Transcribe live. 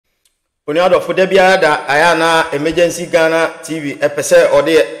Oni adofo da bia da aya na emergency Ghana TV epese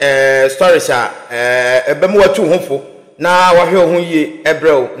ode stories a ebemu watu hofo na wahwe ho yie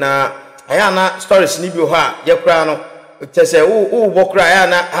ebrew na aya na stories ni bi ho a yekura no chese wo bokura aya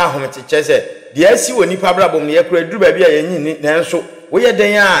na ahomete chese de asi woni pa brabom ne yekura duru ba bia yenyi nanso wo ye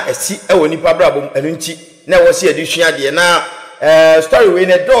den a asi woni pa brabom anu nti na wo se adusua de na story we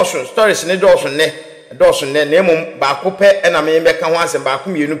ne dosho stories ne dosho ne nemum ba ko pe na me beka ho asem ba ko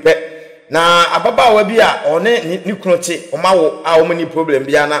mienu pe na ababa bi a one ni kunote omawo a omani problem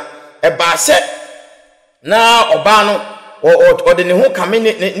bia na eba se na oba no ode ne ho kame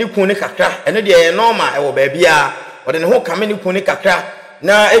ni kun ni kakra eno de normal e wo ba bia ode ne ho kame ni kun ni kakra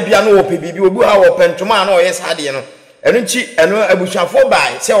na ebia no wo pe bibi obu a wo pentoma na oyes ade no eno nchi eno abusuafo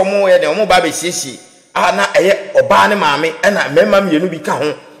bai se omo ye de omo ba be siesie na eye oba ne maame na mema mienu bi ka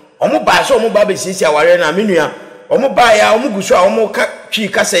ho omo ba so omo ba be siesie aware na menua omo ba ya omo guso a omo ka twi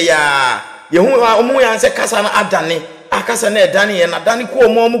kasa ya yehu omo ya nse kasa na adane akasa na edane ye na dane ko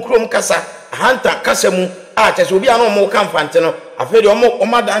omo krom kasa hanta kasa mu a chese obi ana omo ka mfante no afedi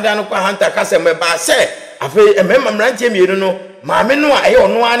omo adane no kwa hanta kasa mu ba se afedi emema mrantie mienu no maame no a ye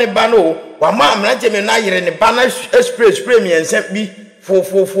ono ane ba no wa ma mrantie mienu na yire ne ba na spray miensa bi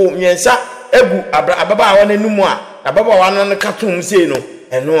fo miensa egu ababa wa nanumu a ababa wa no katum sei no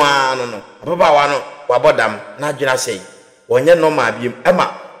eno no ababa wa no wabodam na dwena sei wonye no ma biem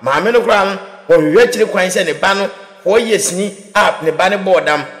ema maame no kra no wonhwe kire kwan se ne ba no 4 years ni up ne ba ne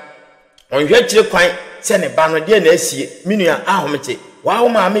bodam wonhwe kire kwan se ne ba no de na asie minua ahomte wa wo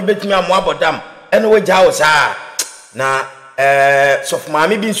maame betumi amo abodam eno wo gya wo saa na sof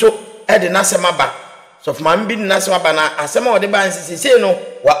maame bi nso de na semaba sof maame bi na semaba na asema ode ba nsisi sei no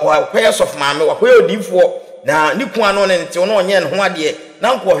wa kweye sof maame wa kweye odifo na ni ku ano ne nte no onye ne ho ade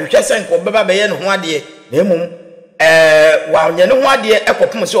na nko hwehwe se nko beba be ye ne ho ade na emum wa onye ne ho ade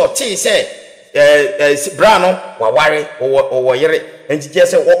ekopom se ote se bra no wa ware wo yere entije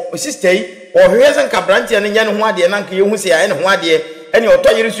se wo sister yi wo hwehwe se nka branche ne nya ne ho ade na nka ye hu se ya ne ho ade ene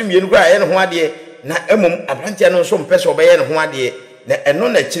oto yere su mienu kra ye ne ho ade na emum abranche no so mpese obaye ne ho ade na eno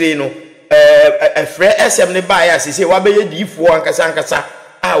na kire no efre SM ne ba ya sese wa be ye difo ankasa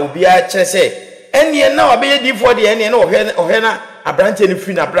a obi a kire se ene na wa be ye difo de ene na ohwe na abranche ne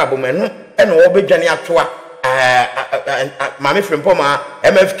free na brabom eno ene wo be dwane atoa mame frempoma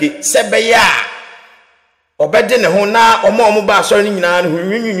MFK sebe ya obede ne ho na omo ba asori nyina no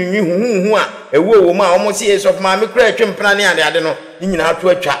hu a ewo mu a omo se yeso mame kra atwempena ne ade no nyina ato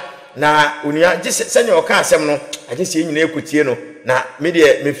atwa na onia je senya oka asem no aje se nyina ekotie no na me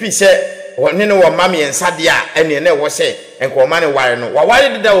de me fi se ne no wo mame ensade a ene na wo se enko ma ne ware no wa ware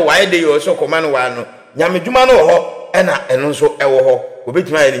deda wo ware de yo so ko ma ne ware no nyamedwuma no ho ena eno nso ewo ho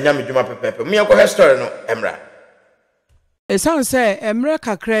obetuma ya nyamedwuma pepepe me yakọ story no emra esan se emra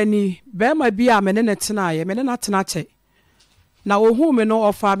kakra ni be ma bi a mene ne tena ye mene na tena che na ohu me no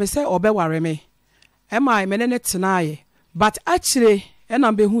ofa me se obeware me ema mene ne tena ye but actually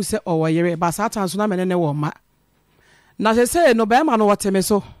ena be hu se owoyere ba satan so na mene ne wo ma na se no be ma no wote me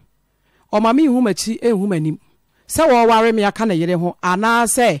so o ma mi hu machi ehu manim se wo ware me aka na yere ho ana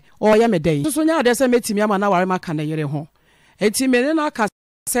se o ye me dai so nya de se metimi ama na ware ma aka na yere ho eti mene na aka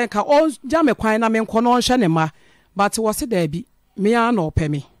se ka o ja me kwan na me nko no hwe ne ma but wose da bi me ya na ope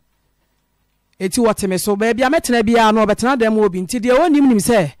me eti wote me so ba bia metena bia na obetena dem obi nti de onim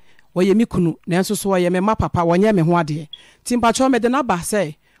se wo ye mi kunu na enso so wo ye me ma papa wonye me ho ade timpa cho me de na ba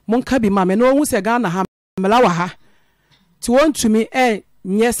se monka bi ma me no hu se Ghana ha mela wa ha ti wontumi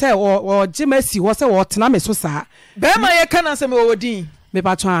nye se o jimasi wo se wo tena me so saa be ma ye kana se me wo din me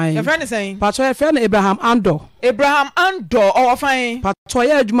patwan your friend is saying patwan your friend Abraham Ando o fine patwan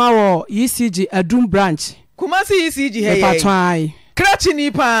ye adwuma wo ECG Adum branch Kumasi ECG he me patwan krachi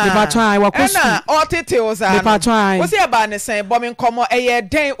ni pa me patwan wa kosu na o tete o za me patwan wo se aba ne sen bom nkomo eye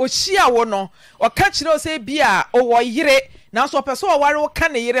den o hia wo no o ka kire o se bia o wo yire na so peso o ware o ka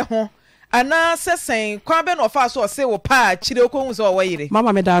ne yire ho ana sesen kwa be no fa so se wo pa kire ko hu so wo yire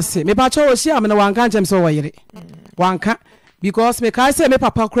mama me da se me patwan o hia me no wanka jem so wo yire wanka because me kai say me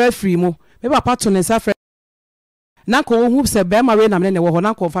papa kra free mu me papa to ne nsa frɛ na ko hu se be ma we na me ne wo ho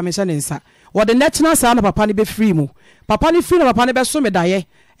na ko fa me hye ne nsa wo de national sa na papa ne be free mu papa ne free na papa ne be so me daye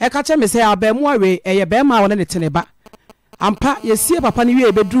e ka che me say abamu awe eye be ma wo ne tene ba ampa ye sie papa ne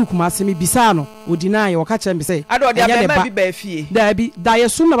wie be dru kuma se me bisa no odinaye wo ka che me say ado de abema bi ba fie da bi daye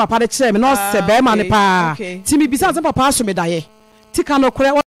sum na papa de che me no se be ma ne pa ti me bisa se papa so me daye ti ka no kore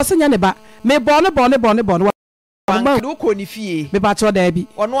wo se nya ne ba me bo ne Wankido ko ni fie me pacho da bi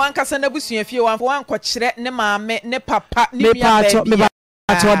ono ankasa na busua fie wan kɔ kyerɛ ne maame ne papa ne bia ba me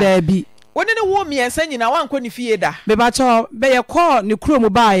pacho da bi woni ne wo miensa nyina wankɔ ne fie da me ba cho be ye call ne kuro mu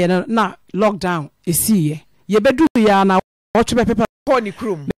ba ye na lockdown esiye ye bedu ya na otwe pepe kɔ ne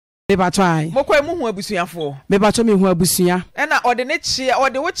kuro mu me ba cho ai mokɔ mu hu abusuafo me ba cho me hu abusua ɛna ɔde ne kyia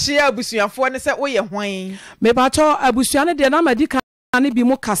ɔde wo kyia abusuafo ne sɛ woyɛ hwan me ba cho abusua ne de na ma di kan ne bi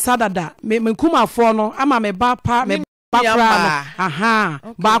mu kasa dada me nkumafo no ama me ba pa me ba pra no aha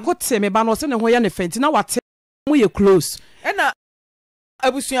ba ko te me ba no se ne ho ye ne fenti na wate mu ye close ɛna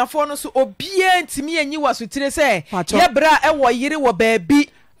abusuafo no so obia ntimi anyi wasotire sɛ ye bra ɛwɔ yire wɔ baabi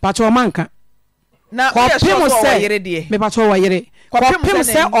pacho manka na wo yɛ so yire de me pacho wɔ yire kopim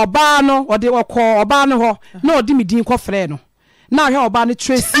se oba no ode okɔ oba no ho na odi me din kɔ frɛ no na hwɛ oba no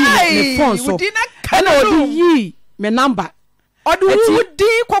tracy ne phone so na odi yi me number odi wo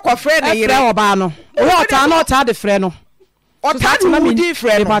din kɔ frɛ na yire oba no wo ta na ota de frɛ no ota de wo din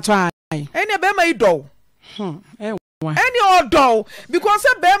frɛ no me pacho ai ɛne be ma idɔ any old because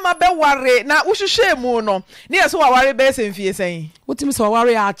a bema be worry na wohwehwe mu no ne yeso wa worry be semfie sen wotimi so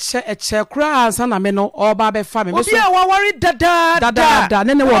worry a che kra ansa na me no oba be fa me obi a wa worry dada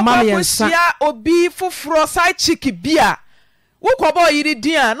ne wo ma me yensa obi foforo side chick bia wo kɔ ba yiri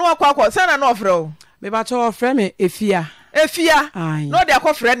din a no akɔ sana no ofro me ba cho ofre me efia no de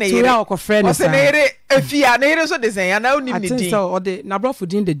akɔfrɛ ne yere akɔfrɛ ne sa ne yere efia ne yere so de sen ya na onim ne din atinso ode na brofo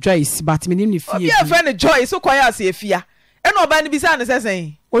din de Joyce but me nim ne fie obi afrɛ ne Joyce so kɔ ya ase efia ɛna ɔba ne bisa ne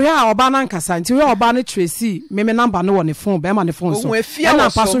sɛsɛn ohia ɔba na nkasa nti ohia ɔba ne Tracy me number no wɔ ne phone be ma ne phone so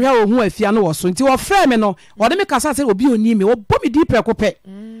ɛna pa so hia ohun afia no wɔ so nti wɔfrɛ me no ɔde me kasa sɛ obi oni me wɔbɔ me di prɛko pɛ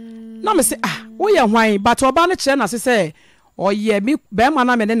na me sɛ wo yɛ hwan but ɔba ne kyerɛ na sɛ oye mi be ma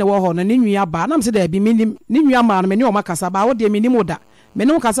na me ne wo ho no ne nwia ba na me se da bi mi ne nwia ma no me ne o makasa ba wo de mi ni mu da me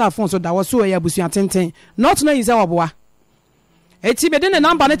ne kasa afon so da wo so oye abusua tenten not no yin se wo boa eti be de ne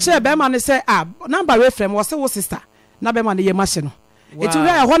number ne kire be ma ne se number we frem wo se wo sister na be ma ne ye ma hye no eti we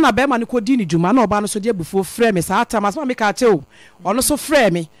ho na be ma ne ko di ni djuma na oba no so de bufo frem me sa ata ma so me ka che o ono so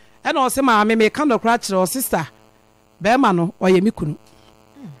frem me e na o se ma me ka no kra kire o sister be ma no oye mi kunu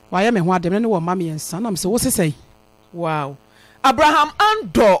wa ye me ho adem ne wo ma me yensa na me se wo sesai wow Abraham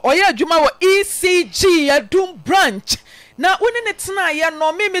Ando oye adwuma wo ECG Adum branch na woni ne tena ye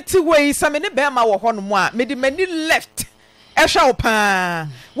no me ti wei sa me ne be ma wo ho no mu a me di mani left ehwa wo pa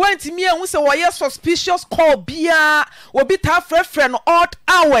wanti mi ehun se wo ye suspicious call bia obi ta frefre no odd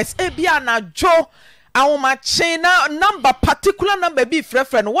hours e bia na jo awoma chen na number particular number bi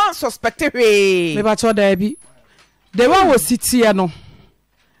frefre no one suspect we me ba cho da bi de wa wo sitie no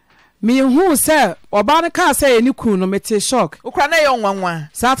me hu se oba ne ka se eni kun no mete shock ukra na ye nwanwa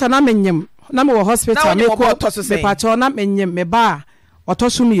sata na menyem na me wo hospital me ko me pacho na menyem me ba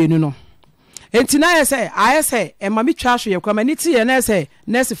otoso me yenu no enti na ye se aye se e ma me twa hwe ye kwa mani ti ye na se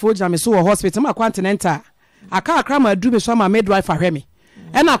nurse fo gina me so wo hospital ma continental aka akra ma du me so ma midwife ahwe me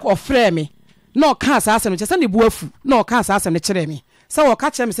e na ko frɛ me na o ka asa asem chese ne bu afu na o ka asa asem ne kire me se wo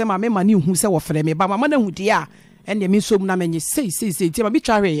ka kire me se ma me ma ne hu se wo frɛ me ba ma na hu dia ene mi so mu na menye sei ti ma bi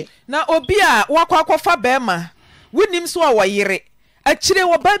twa hwe na obi a wakwakofa be ma wonim so a woyere akire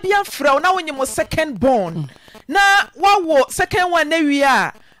wo ba bia frɛ na wonyem second born na wawo second one na wi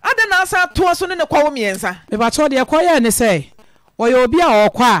a ade na asa to so ne kwa wo miensa me ba cho de kwa ye ne sei oye obi a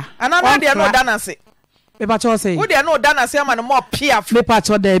okwa ana na de no danase me ba cho sei wo de no danase ama no mo pia me pa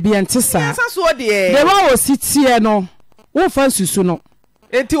cho de bi entisa asa so de wa wo sitie no wo fa susu no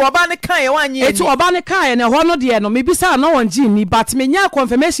enti oba ne kan ye wanye enti oba ne kan ye ne ho no de no me bisa na won gi ni but me nya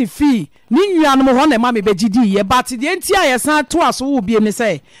confirmation fee ni nwua no ho na ma me begidi ye but de enti a ye san to aso wo bie ne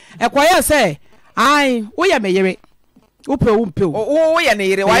sei e kwaye sei ai wo ye me yere wo pe wo ye ne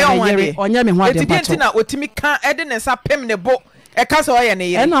yere wa ye ho ade onye me ho ade pa enti na otimi kan ede ne sa pem ne bo e ka so ye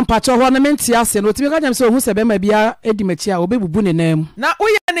ne yere e na mpacho ho na menti ase no otimi ka nyam se ohu se be ma bia edimachi a obebubu ne nam na wo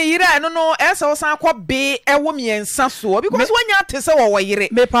ye ne yere eno no e se wo san kɔ be e wo miensa so because wanya te se wo yere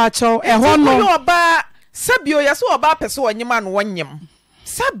me pacho e ho no wo oba sabio ye se oba pese wonyema no wonyem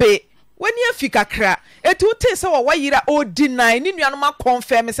sabe wani afika kra eti wo te se wo yere o deny ni nua no ma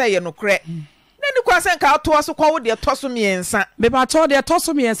confirm se ye no kre nani kwa se nka to so kwa wo de to so miensa me pacho de to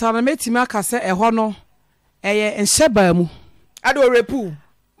so miensa na metimi aka se e ho no eye enhyeba mu ade orepu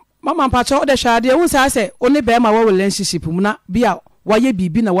mama mpacho de hwade wo sa se oni be ma wo relationship mu na bia waye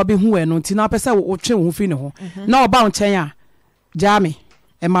bibi na wabehu eno nti na pese wo twe wo fi ne ho na oba nchen a jami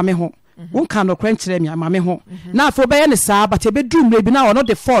e ma me ho won kan no krenkyere me ma me ho na afo be ye ne saa but e be drum bi na ono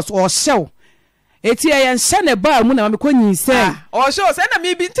the force or shell eti e ye nse ne ba mu na ma me ko nyinsen o show se na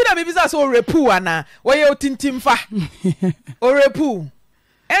mi bi nti na mi bi sa so orepu ana wo ye otintimfa orepu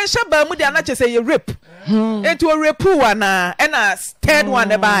ensha ba mu de ana chese ye rape enti orepu ana na third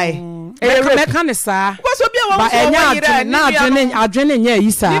one buy meka ne saa because obi a ba enya adwene nya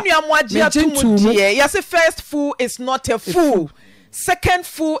yi saa ni nua mo agye atum die yes first fool is not a fool second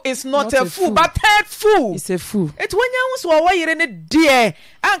fool is not a fool but third fool is a fool it when you so oyere ne die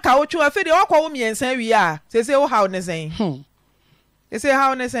anka wo twa fe de okwa wo miensan wi a se wo how ne sen se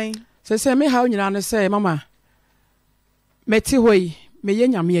how ne sen se me how nyina ne say mama meti hoyi me ye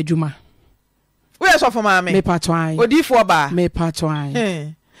nyame adwuma wo ye so for mama me patwan odifo ba me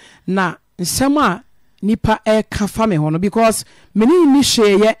patwan na nsema nipa e ka fa me hono because me ni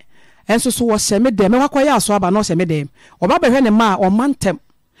hweye enso so wo se me dem me wakoya aso aba no se me dem oba behwe ne ma o mantem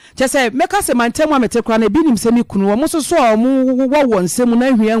che se meka se mantem amete kra na bi nim se me kunu wo so so o mu wo nsem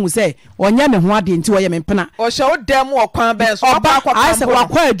na hwia hu se onya me ho ade nti wo ye me mpena o hye wo dem wo kwan ben so oba kwa ai se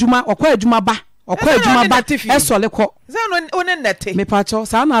wakwa adwuma ba esole ko ze no one nete me pacho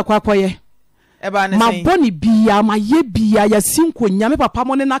sa na akwa ye eba ne ma boni bia ma ye bia ya sinko nyame papa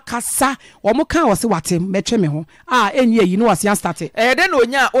mo ne na kasa o mo kan wo se watem metwe me ho enyi yi no wase start de na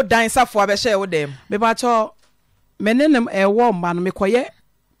onya o dan safo abehye wo dem me pacho menenem ewo mba no mekoye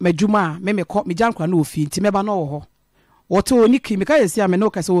madwuma me ko me jankwa na ofi nti meba no wo ho wote oniki me ka yesi ame no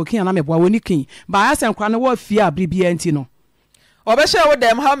ka se wo kin na me boa oniki ba asen kwa no wo fi abribia nti no obehye wo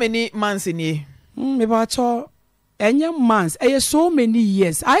dem how many months ni me pacho enye months so many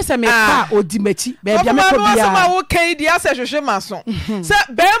years I say me ka odimachi be bia me ko bia ma wo kan di ase hwehwe maso se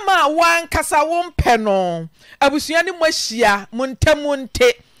be ma wan kasa wo mpe no abusua ni mwahia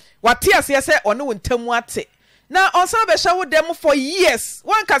muntamunte wate ase se one wo ntamu ate na onsa be hye wo dem for years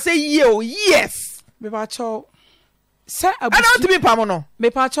wan kasa years me ba cho se abusua ana ntimi pam no me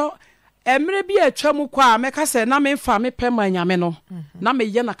pa cho emre bi atwam kwa me kasa na me mfa me pema nyame no na me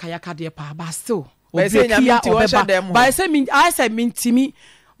ye na kayaka de pa ba still By say I say mintimi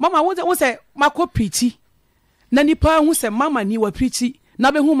mama won say mako preachi na nipa hu say mama ni wa preachi na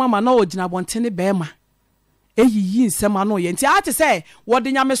be hu mama na ogina bontene be ma eyiyi nsema no ye nti ate say wo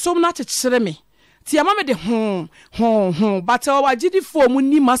de nyame som na chekere me ti ama me de but wa gidi fo mu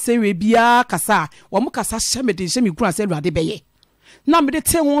ni ma se we bia kasa wo mu kasa hye me de hye me kura say ruade beye na me de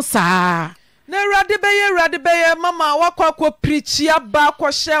te ho saa na ruade beye mama wakwa preachi aba kwa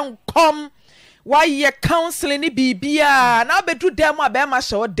hye nkom why ye counseling ni bibia na bedu dem aba ma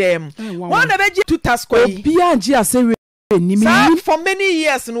show dem one na beji to task yi bia nji ase ni mi for many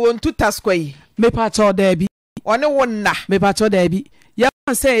years no won to task yi me pa cho da bi one wonna me pa cho da bi ya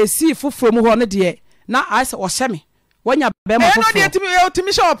say esi fufuro mu ho ne de na ase o hye me wanya be ma fufuro no de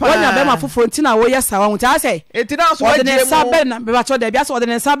timi show pa wanya be ma fufuro ntina wo yes awa nti ase etina so wajire mu na me pa cho da bi ase o de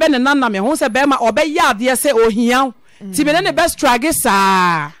ne sa be ne na me ho se be ma obe ya de se ohia ti me ne best struggle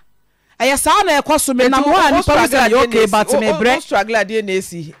sa aya sa na ekoso me na mo ani pa say okay but me bre struggle dey na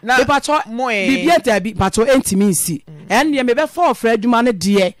esi na bibia ta bi pato entimi nsi en ye me be for fra adwuma ne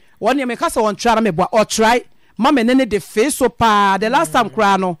de won ye me ka se won try na me boa o try ma me ne de face so pa the last time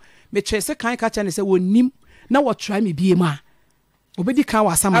kra no me chese kan ka che ne se wonim na wo try me bie ma obedi kan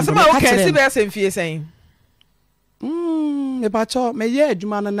wa asama do ka che si be se mfie sen me pato me ye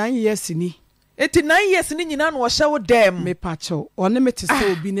adwuma na 9 years ni eti 9 years ni nyina no wo hye wo dem me pacho one me te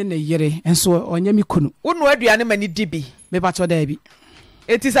se obi ne yere enso onye mi kunu wo no aduane mani dibi me pacho da bi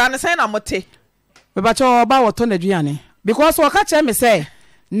eti sa ne sen na mote me pacho ba wo to na aduane because wo ka che me say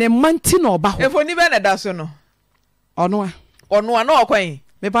ne manti na oba ho efo ni be na da so no ono na okwan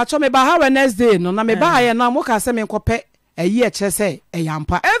me pacho me ba ha Wednesday no na me ba ye na mo ka se me nkope eyi eche se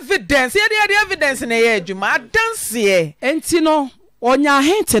eyampa evidence ye de evidence na ye adwuma dance ye enti no onya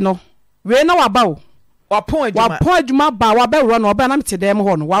hint no we na waba o wapon adwuma ba wa be ro na oba na mete dem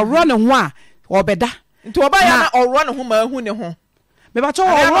ho no wa ro ne ho a obeda nti oba ya na oro ne ho ma hu ne ho me ba cho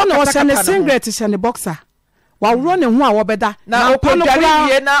ro ne o se ne singlet se ne boxer wa ro ne ho a obeda na okodari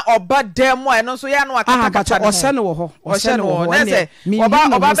wie na oba dem a no so ya na akata o se ne wo ho o se ne wo ho ne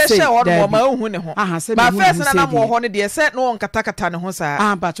oba be she oro no ma hu ne ho ba first na mo ho ne de se no nkata ne ho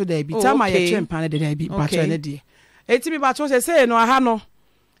saa ba cho da bi tama ye twempa ne de bi ba cho ne de eti mi ba cho se no aha no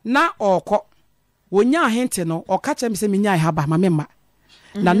na oko wonya ahente no okacha me se menya haba ma memma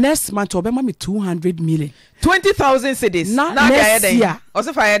na next month obema me 200 million 20,000 cedis na ya den o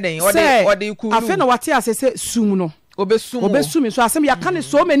se fa ya den o de ikulu afi no wate asese sum no obesum so asem ya kan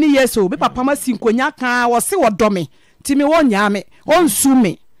so many years o be papa ma sinkonya kan wo se wodome ti me wonya me on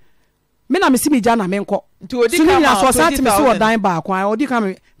sume me na me si mi jana me nko nti odi kan ma so sat me se wodan ba kwa odi kan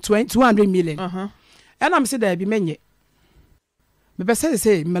me 200 million and am se da bi menye me be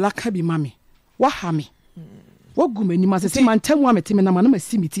say melaka bi mami wa ha me wo gumani ma se mantamu ametime na ma na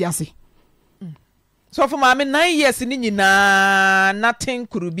masimiti ase so for mami 9 years ni nyina nothing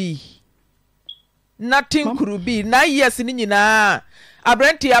kurubi nothing could be 9 years in nyina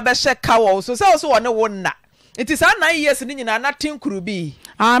abrenti abehye kawo so say so won wonna it is 9 years in nyina nothing could be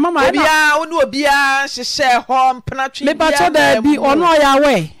mama obia wonu obia hyehyɛ ho mpnatwe me ba to da bi ono ya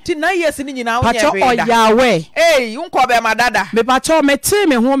we ti 9 years in nyina wo nye be ya we unko be madada me ba to me ti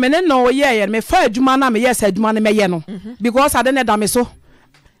me ho me ne no ye me fa adwuma na me yes adwuma ne me ye no because ade ne da me so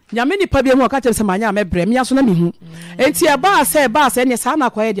nyame nipa bi mu ka tell se manya me bre me aso na me hu enti e ba se ne sa na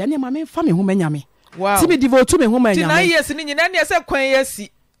kwaye de ne ma me fa me hu manyame ti me devote me hu manyame ti 9 years ni nyina ne se kwan yesi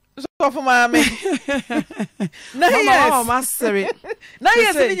so for mama na yes mama sorry na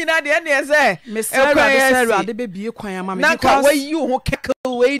yes ni nyina de ne se me se ade be bie kwan ama me because na ka we you ho keke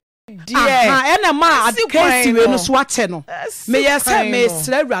we die ena ma case we no so ate no me yes me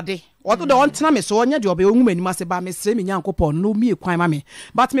sra awurade odo de ontena me so onye de obe ohum anim ase ba me sra me nyankopon no mi kwan ma me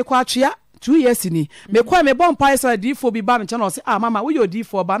but me kwa atwea 2 years ni me kwa me bon pai sa D4 bi ba me chana o se mama we yo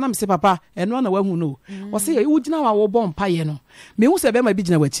D4 ba na me se papa eno na wahu no o se ye ugina wa wo bon pai no me hu se be ma bi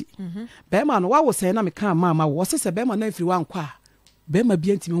gina wachi be ma no wa wo se na me kan mama wo se be ma na afiri wa nkwa be ma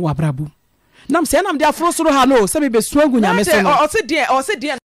bi antimi wa brabu nam se na me de afro soro ha no se me be suagu nya me so no o se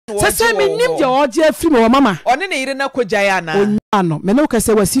de se me nim je o je afiri me mama one ne yire na kogya na onya no me no ka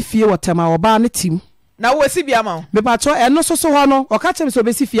se wasi fie wotama oba ne tim na wo si bia ma me pacho eno so ho no o ka chem so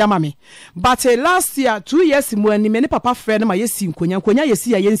be si fia ma me but last year 2 years mu ani me ne papa friend ma yesi nkonya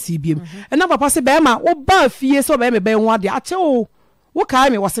yesi ya yensi biem na papa se be ma wo ba fie so be me be ho ade ache wo kai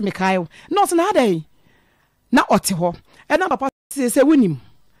me wo se me kai no so na ade na ote ho na papa se wonim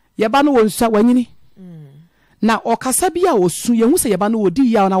ye ba no wonsu wanyini na o kasa bia osu ye hu se ye ba no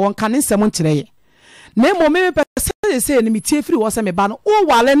odi ya na won ka ne nsem nkire ye na mo me pe se ni mi tie firi wo se me ba no o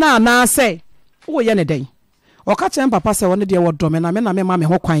wale na se wo ye ne den o ka chen papa se won de wo do me na me ma me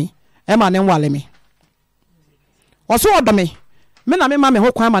ho kwan e ma ne nwale me o so wo do me na me ma me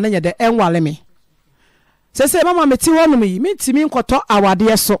ho kwan ma ne nye de enwale me se mama me ti ho no mi ntimi nkoto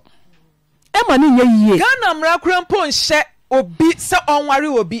awade so e ma ne nye yiye Ghana mra krampo nhye obi se onware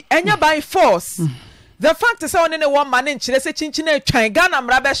obi enya by force the fact is on ne one man nchire se chinchina atwan Ghana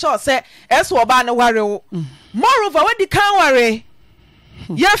mra be sure se eso oba ne ware wo moreover we di kan ware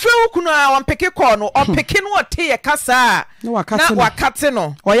ye fre ukunu a on peke call no o peke no ote ye kasa na wakate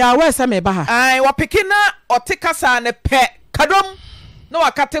no o ya we se me ba ha ai wo peke na ote kasa ne pe kadom na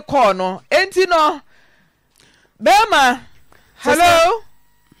wakate call no enti no bema hello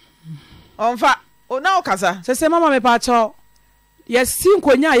onfa o na o kasa se mama me pa cho yes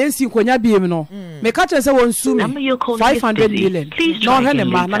sinkonya yensi nkonya biem no me ka tell se won su me 500 million no hene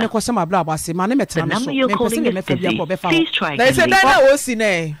ma na me ko se ma bla abase ma ne metena me so me pese me mefa bia ko be fa na se da na o si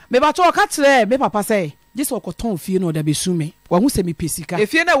ne me ba to ka tell me papa say just okoton fie no da be su me wa hu se me pesika e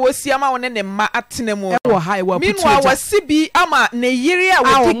fie na wo si ama won ne ma atena mu e wo ha e wo putu minwa wa si bi ama ne yiri a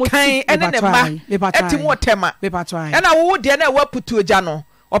wo di kan ene ne ma etimu otema me pa to an e na wo de na wa putu oja no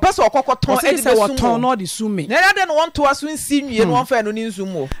opese okokoton e de sumo no de sume na ya de no won to aso nsi nwie no won fa no ni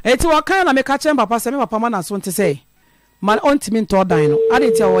nsumo eti wo kan na me ka chen papa se me papa ma na so nte say man ontimi nto dan no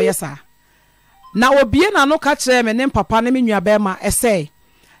ade ti wo yesa na obie na no ka kire me ne papa ne me nua be ma ese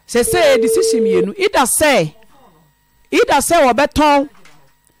se decision mienu ida say wo beton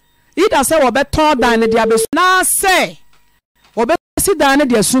dan ne dia be na say wo be si dan ne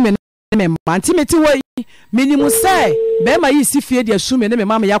dia sume me ma ntimeti wo minimum say be ma yi si fie dia sume ne me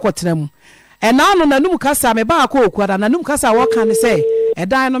ma me yakotena mu e na no nanum kasa me ba akọ okuada nanum kasa wo kan say e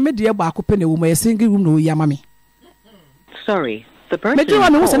dan no me de ba akọ pe na wo ma single room no ya ma me sorry the person me do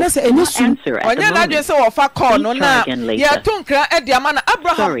want to say enye su onye na dwe say wo fa call no na ya tunkra e dia ma na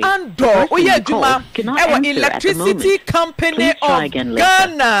Abraham Ando oye adwuma e wo electricity company of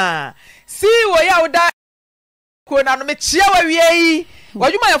Ghana si wo ya uda ko na no me chia wa wie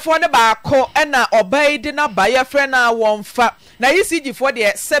wajuma yefo ne baako na obai de na ba ye frɛ na wonfa na ECG fo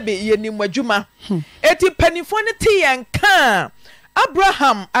de sebe ye nim adwuma eti panifo ne te yenka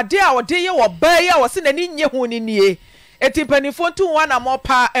Abraham ade a ode ye wo bai a wo se na ni nye hu ni nie eti panifo tu wana mo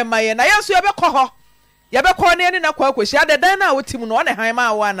pa emaye na yeso ye bekɔ ne na kwa kwashi adedan na wotim no ne han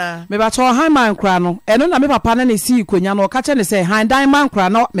ma wana me ba to han man kra no eno na me papa ne si konya no ka che ne se han dan man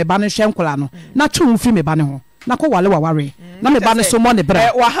kra no me ba ne hwe nkora no na tu mfi me ba ne ho na ko wale waware na me ba ne so mo ne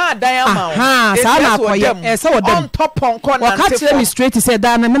bra wa ha dan ama o ha sa na akoye se wo dem on top onko na ka che me straight say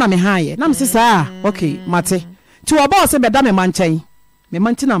dan me na me han ye na me se sa okay mate ti wo ba se be da me manchen me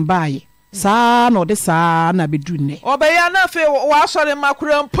manti na mbaaye sa no de sa na bedu ne obeya na fe wa sore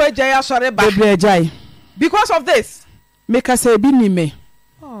makura mpo agya ya sore ba bebre agya because of this make us say bi ni me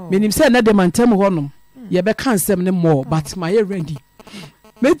nim say na de mantem honom ye be kan sem ne more but my ready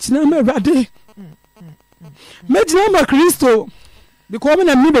mejina me rade mejina ma Kristo because me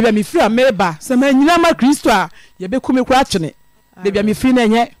na me baby me free ameba se ma nyina ma Kristo a ye be kumi kura twene baby me free na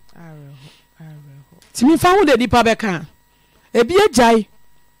enye timi fa ho de dipa be kan ebi ejai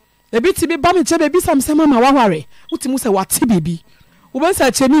ebi ti bi ba me che baby samsama ma wahware utimu se wate baby wo ben sa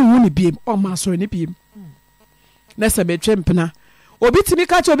che ni hu ni biem o ma so ni biem na se be twempena obi ti mi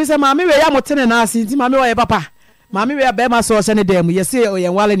ka che obi se ma me we ya motene na ase ti ma me wo ye papa ma me we ya be ma so se ne dem ye se o ye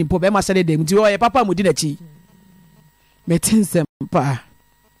nwale ni po be ma se ne dem ti wo ye papa mu di na chi me tinsem pa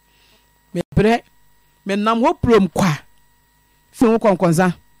me bre me nam ho prom kwa fi ho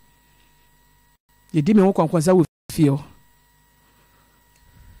konkonza ye di me ho konkonza wo fio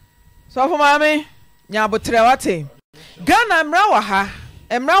so for mami nya botre wate Ghana mra wa ha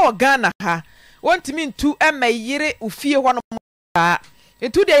emra wa Ghana ha wontimi ntu emayire ufie ho no ba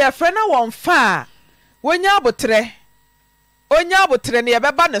etu de ya frɛ na won fa wonya botre ne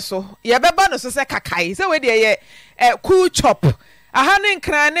yebeba ne so se kakai se we de ye cool chop aha ne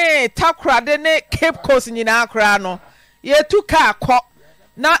nkran ne takra de ne Cape Coast nyina akra no ye tu ka akɔ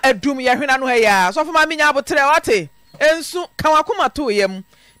na adum ye hwena no ha ya so for ma nya botre wate ensu kan wakoma to yem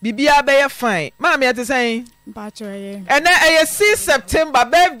bibia be ye fine ma me ate sen Pacho ye ene 6 September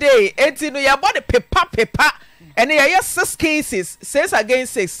birthday enti no ya body pepa ene ye 6 cases 6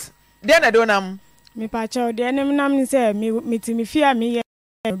 against 6 de na do nam me pacho de enem nam ni se me timi fia me ye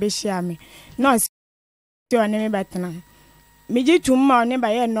be hia me no si one me betena me ji tumma ne ba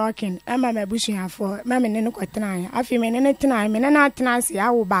ye knocking ama me busuafo ma me ne kwetena afi me ne tena me na tena se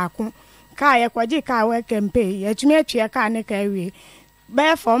awo baako ka ye kwaji ka we kempe ye tumi atwe ka ne ka wie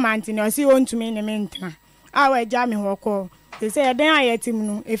be for manti no si ontumi ne me ntena awe ja me hoko se se den ayetim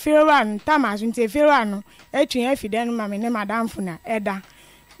no efiro wan tamaso nti efiro anu atwe afide no ma me ne madam funa eda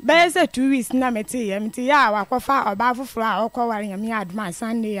be se 2 weeks na meti ya wakofa oba foforo a okoware ya me aduma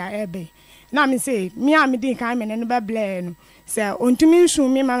Sunday ya ebe na me se me a me din kan me ne be ble no se ontumi nsu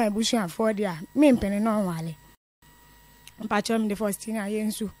me mama busuafo dia me mpene no wale mpacho me de Faustina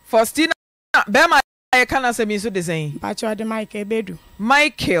yensu Faustina be ma ye kana se mi so de sen mpacho de Michael bedu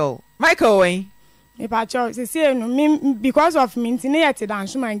Michael wen me pacho se no me because of me ntine yet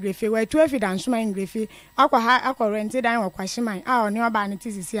dance man grefe we to afi dance man grefe akwa rent dan wakwashiman a oni oba ne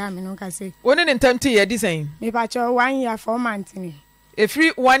tisisi ame no ka se woni ne ntamti ye design me pacho 1 year 4 months ni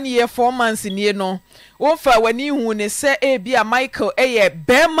every 1 year 4 months ni no won fa wani hu ne se e bia Michael eye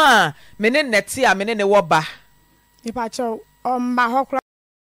bema me ne neti a me ne wo ba me pacho mba hokra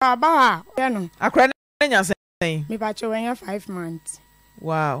ba ha ye no akra ne nya sen me pacho 1 year 5 months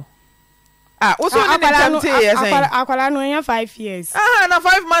wow also ni ntamti ye sen akwala no 5 years na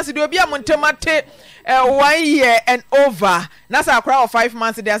 5 months de obi amontemate 1 year and over na sa akra 5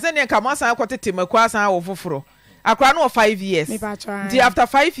 months de ase ne kamasa akotete makwa san wo foforo akra no 5 years di after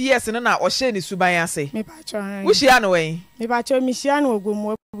 5 years na o hye ni suban ase me pacho wo hia no wen me pacho mi hia no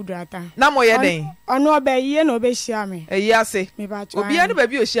ogomu abuduata na mo ye den ono oba yie na obe hia me eyi ase me pacho obi anu ba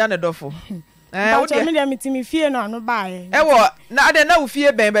bi o hia ne dofo pacho me de mitimi fie na ono baaye ewo na ade na wo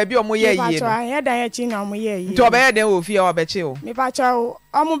fie ben ba bi o mo ye yie no pacho he dan ye chi na mo ye yie nti oba ye den wo fie o be chi o me pacho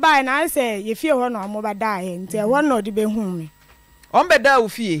omo baaye na se ye fie ho na omo ba daaye nti e ho na odi be hu me on be da wo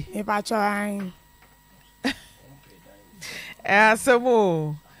fie me pacho an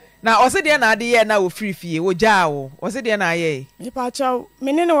asemo na ose de na ade ye na wo free fie wo ja wo ose de na ye me pacho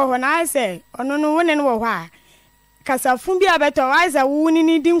me ne wo ho na se ono no wo ne wo ho a kasa fun bi abeto waiza wo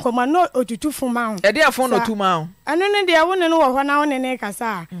ni di nkoma no otutu fun ma ho e de afun no tu ma ho anu ne de wo ne wo ho na wo ne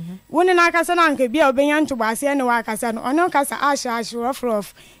kasa wo ne na kasa na nka bia obenya ntobo ase ne wa kasa no ono kasa asha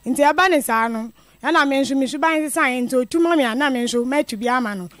rof nti aba ne sa no ana mensu misu ban san nti otu ma me ana mensu metu bi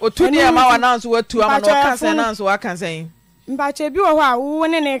ama no otu ne ma wa na nso watu ama no kasa na nso wa kasa yin mbache bi wo ho a wo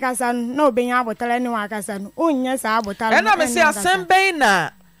ne kasa no na obenya abotare ne wa kasa no onnya sa abotare na me se asemben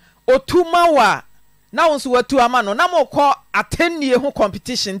na otu ma wa na nso watu ama no na mokọ atennie ho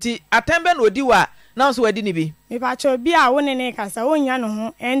competition ti atembe na odi wa na nso wadi ni bi me pacho bi a wo ne kasa onnya no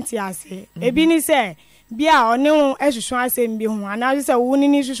ho enti ase ebi ni se bi a one ho ehwehwe asem bi ho ana se wo ni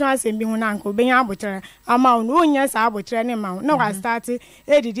hwehwe asem bi ho na nko benya abotre ama no onnya sa abotre ne ma na wa start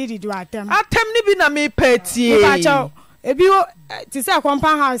edidi atem ni bi na me patie me pacho ebi wo ti se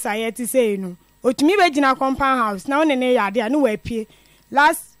compound house aye ti se no otumi be gina compound house na one ne yade a no wa pie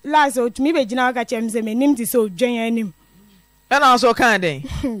last otumi be gina ka chem se menim ti se odwen anim na so kan den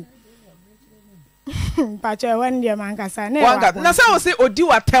pacho wan dia man kasa ne wa na se wo se odi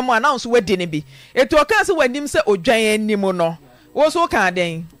wa tem a na so wadi ne bi etu o kan se wanim se odwen anim no wo so kan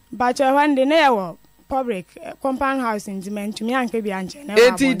den pacho wan de ne wo public compound house in dimentumi anke bi anche na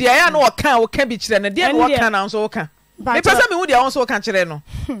eti dia ya na wo kan bi kire ne dia na wo kan na so wo kan me pesa me hu dia wo so kan kire no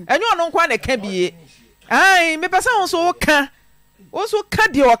enyo no nkwa na kan biye ai me pesa wo so wo kan Also ka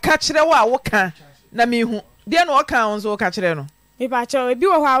de o ka kire wa wo ka na mehu de na o ka won so ka kire no me pa cho ebi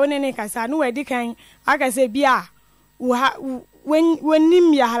wo ha wo ne kasa no wedi kan aka se bia when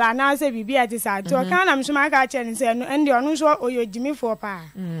nim ya hala na se bibia ti sa to kan na mso ma ka che ne se no ende ono so oyojimifo pa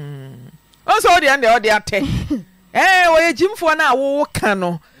also de ende o de ate oyojimfo na wo ka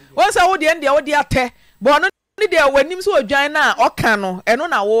no won sa wo de ende o de ate bo no ni de wanim so odwan na o ka no eno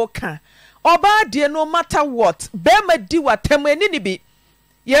na wo ka oba de no matter what be ma di watam ani ni bi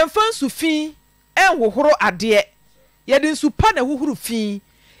yemfa nsufin enhohoro ade ye de nsupa na huhuru fin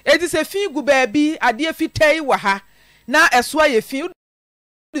eti se fin gu baabi ade fitai wa ha na eso ye fin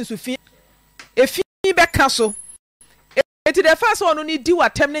nsufin efin be ka so eti the first one ni di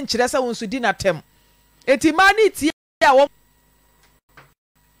watam ne nkire se won su di na tem eti ma ni ti ya wo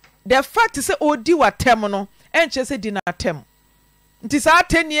the fact say odi watam no enche se di na tem nti sa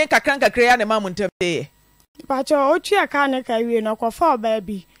tenie kakran ya ne ma muntem de pa cho otu aka ne ka wie no kofa oba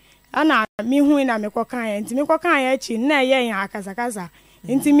bi ana mi hu na me kokan ya nti me kokan ya chi na ye yan akasakasa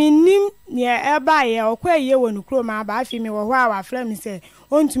nti mi nim ne eba ye okwa ye wonu kro ma ba afi mi wo ho a wa fra mi se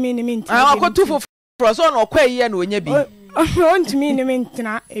ontumi ni mi nti akotu foforo so na okwa ye na onya bi ontumi ni mi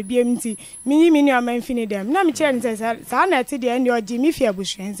ntina ebiem nti mi ni o man fini dem na mi chere nti sa na ti de ndi oji mi fi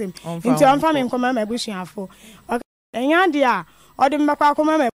abusuansem nti on fa mi nkoma ma abusuafo enya dia odi mbakwa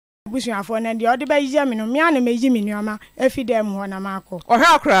akoma ma abusuafo na dia odi ba yia mi no mi ana meyi mi nuoma afi dem ho na mako o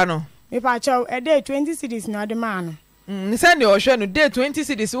hwa akra no me pa chaw e dey 20 cities na odi ma no ni se ne o hwe no day 20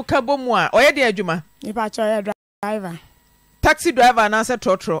 cities wo ka bomu a o ye de adwuma me pa chaw ya driver taxi driver na se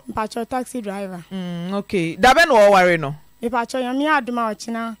trotro me pa chaw taxi driver okay da be no o ware no me pa chaw ya mi aduma o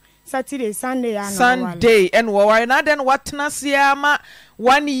china Saturday Sunday ya no Sunday and wo ware na den watna sia ma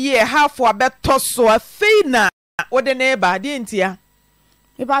 1 year half wa beto so afei na wo de ne ba de ntia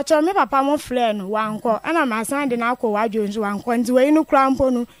me pa chaw me papa mo flare no wanko ana ma san de na akọ wadwo nso wanko nti we no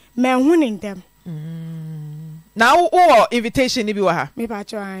krampo no menhu ni ntem na wo invitation ni bi wa ha me pa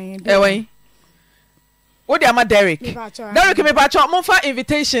chaw ewen wo de ama Derek me pa chaw mo fa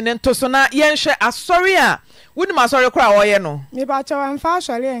invitation nto so na yen hwe asori a woni ma asori kra wo ye no me pa chaw an fa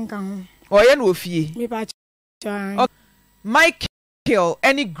asori enka ho wo ye no ofie me pa chaw Michael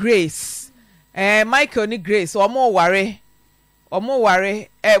any Grace Michael ni Grace omo ware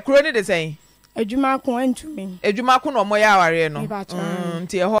kuro ni de sen adwuma ko antumi adwuma ko no omo ya ware no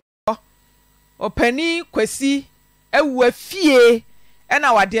nti ho opani kwasi ewu afie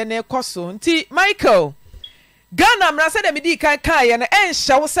na wade ne koso nti Michael Ghana mra se de medi kan ye no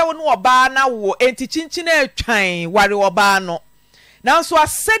enhye wo se wo no oba na wo enti chinchin atwan ware oba no nanso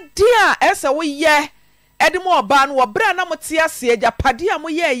asedi a ese wo ye edimo oba no wo bra na mote ase agapade a mo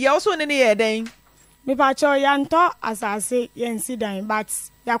ye wo so ne ne ye den me pa cho yanto asase yensi dan but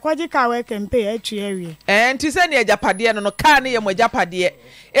yakwaji ka we kempe atwi awie enti se ne agapade no ka ne ye mo agapade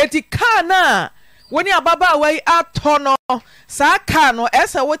enti ka na woni ababa wai atono sa ka no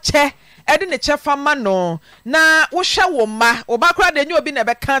ese wo che edi ne chefa ma no na wo hwe wo ma oba kra de nyi obi na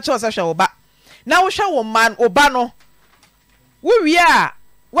be kan che o se hwe wo ba na wo hwe wo ma oba no wo wi a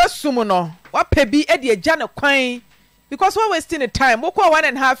wasum no wa pebi edi agya ne kwan because we wasting the time wo ko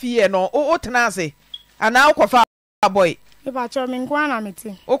 1.5 year no o tenase ana wo kofa boy e ba cho min kwa na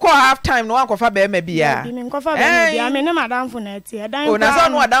meti wo ko half time no ankofa be ma bia min kofa be ma bia me ne madam fo na eti edan o na so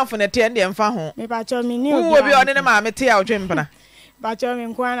no madam fo na eti en de mfa ho me ba cho min ni obi o ne ma meti a odwempena ba cho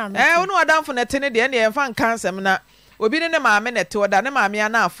min kwa na meti wo no madam fo na eti ne de en de mfa nka nsem na obi ne maame ne te oda ne maame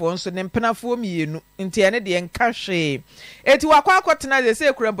anafo nso ne mpenafo mienu nti ene de nka hwe eti wakwa akotena de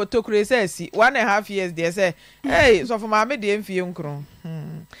se kura potokure se asi 1.5 years de se hey so for maame de mfie nkro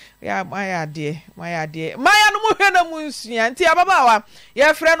ya maya de maya no mu hwe na mu nsua nti ababawa ye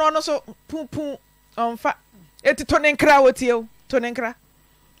frɛ no no so pupu onfa eti to ne nkra wotie to ne nkra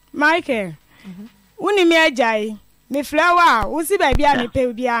Michael uni mi ajai me flower wo si ba bia me pe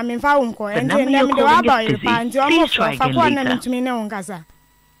bia me fa wo nko enti ndem de wa ba pa nti o mo fa ko na ntumi ne wo nkasa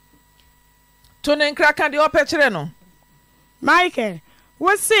to ne nkra ka de o pe kire no Michael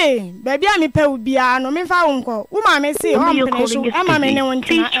wo si ba bia me pe bia no me fa wo nko wo ma me si o mpene so e ma me ne wo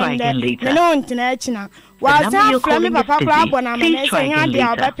ntina ende me ne wo ntina akina wa sa fra me papa kra abo na me ne se nya de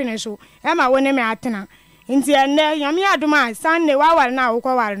a ba pene so e ma wo ne me atena nti enne nyame adoma Sunday wa ware na wo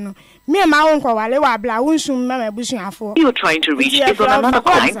ko ware no me ma won ko wale wa bla wunsum ma mabusuafo. You're trying to reach is on another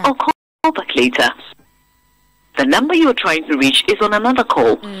line or call back later. The number you're trying to reach is on another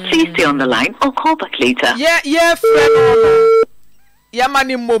call. Please stay on the line or call back later. Yeah, friend. Yeah,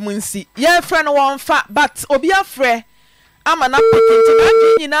 mani momunsi. Yeah, friend won fa but obi afre ama na potenti na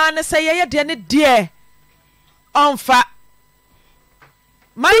nyina ne say ye de ne de on fa.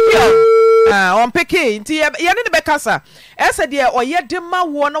 Michael On peke nti ye ne be kasa ese de oye de ma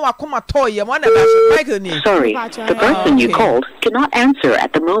wo na wakoma toye mo na ba Michael ni. Sorry, the person you called cannot answer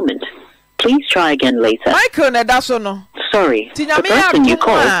at the moment. Please try again later. Michael na da so no. Sorry, the person you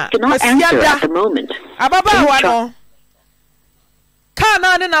called cannot answer at the moment. Ababa wa no.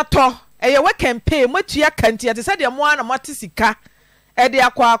 Kana ne na to eye we campaign matua kanti ate se de mo ana mate sika e de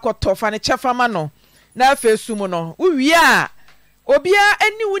akwa akoto fa ne chefa ma no na afesu mu no uwie a obia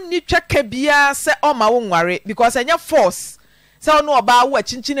ani wonni twaka bia se o ma wo nware because anya force se ono oba wo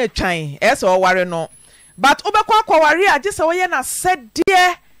achinchin atwan e se o ware no but obekwa akwaware a je se wo ye na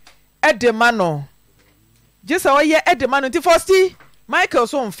sede edema no je se wo ye edema no ti first Michael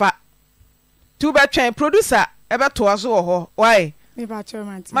so mfa tu be twan producer e be to aso ho why me ba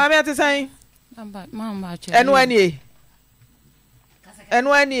chairman mama ati san mama cha enu ani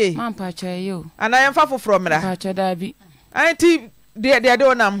mama cha yo anaye mfa foforo mra mama cha dabi anti de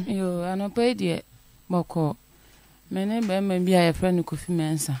onam yo anope de boko mene be ma bia ye friend Kofi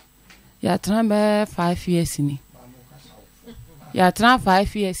Mensa ya tran be 5 years ni ya tran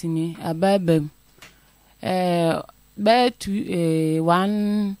 5 years ni ababam be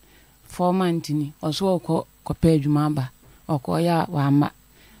 1 4 months ni oso ko pe adwuma ba okoya wa ma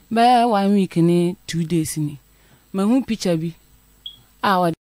be 1 week ni 2 days ni mahu picture bi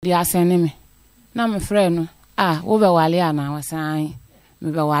wa de asene me na me friend no wo be wale ana wasan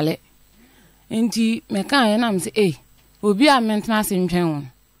me be wale enti me kan na me say obi a mentena se ntwen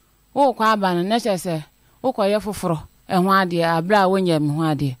wo kwa aba no na chese wo koye foforo ho ade abra wonya me ho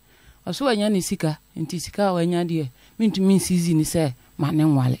ade oso wanya ne sika enti sika wanya de mintumi sizi ni se ma ne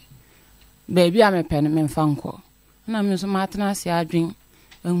nwale baby a me pen me mfa nko na me so matena se adwen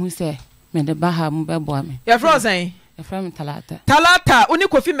ehu se me de baha mu bebo me ya frozen ya from talata uni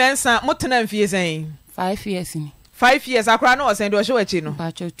Kofi Mensa mutena mfie sen 5 years ni 5 years akra na osen de o hwechi no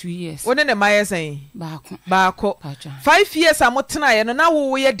ba cho 2 years woni ne maye sen baako 5 years amutena ye no na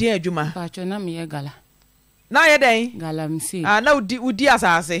wo ye den adwuma ba cho na me ye gala na ye den gala msi na udi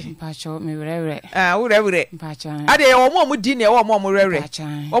asase ba cho me wrewre wrewre ba cho ade omo di ne omo wrewre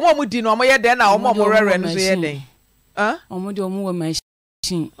omo di no omo ye den na omo wrewre no so ye den omo de omo wa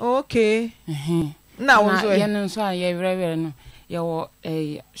machine okay na wo so ye no so ye wrewre no ye wo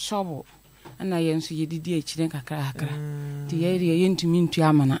shovel ana yensu yedidi echire kakra ti ye ntumi ntu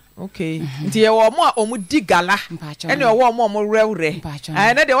amana okay nti ye wo mo a omu di gala ene wo mo rewre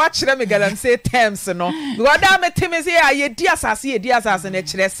na de wa kire me gala say terms no because da metime say ye di asase na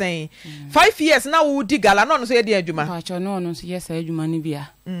kire sen 5 years na wo di gala no so ye di adwuma pacho no so ye sa adwuma ni bia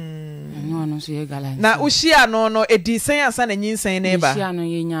no so ye gala na ushia no edi sen asa na nyinsen na ba ushia no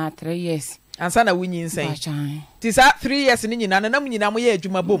ye nya 3 years ansa na wunyin sen ti sa 3 years ni nyina na nyina mo ye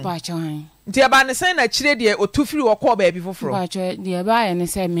adwuma bom nti aba ne sen na kire de otufiri wo ko ba bi foforo pacho de ba ye ne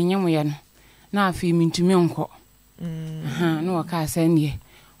se menyem ye no na afi mintumi nko no waka sen ye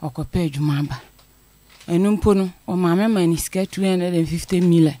okopa adwuma ba enu mpo no o mama mani sika 250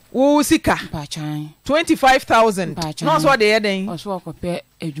 million wo sika pacho 25,000 no so de ye den o so okopa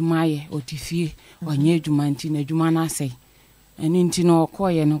adwuma ye otifie onye adwuma nti na adwuma na sei enu nti no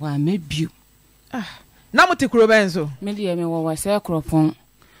okoye no wa mebio na mutikuro benzo me de me wo wase kropon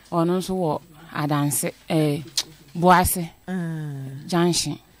ono nso wo adanse boase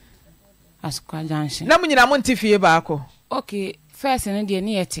junction asukwa junction na munyina mo ntifie baako okay first ne de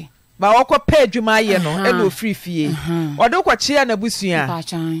ne yete ba wokọ pa adwuma ye no e no free fie odo kwa chia na busua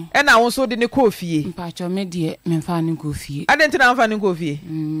mpachan e na won so de ne ko fie mpacho me de me mfa ne ko fie adenti na mfa ne ko fie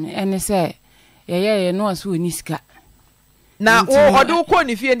ene se ye no aso ni sika na odo ko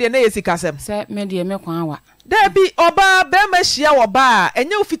ni fie de na ye sika sem se me de me kwan awa da bi oba be ma hia wo ba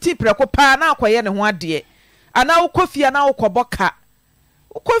enye ofiti preko pa na akoye ne ho ade ana ukofia na ukoboka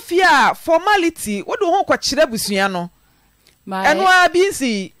ukofia formality wo do ho kwakire busua no eno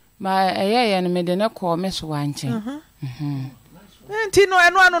abisi ma ye no me de ne ko me so wanche nti no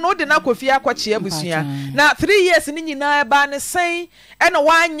eno no de na kofia kwakire busua na 3 years ni nyina ba ne sen ena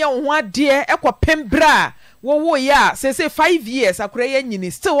wanya ho ade ekopembra wo ya say 5 years akura ye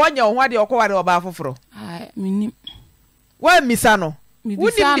nyini still wanya ho ade okoware oba foforo minim wa misa no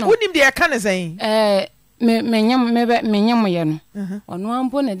wunim de e ka ne sen menyem ye no ono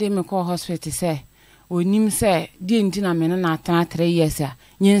ampo na de me call hospital say onim say die nti na me na atan 3 years a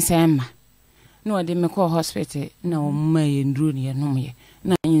nyinsen ma no de me call hospital na o ma ye nduro ne no ye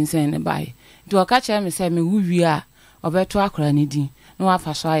na nyinsen ne bae do ka kire me say me wuwi a obeto akora ne din na wa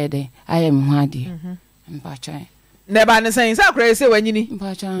fa so aye den aye me ho ade mpachan ne ba ne sen sa akora se wanyini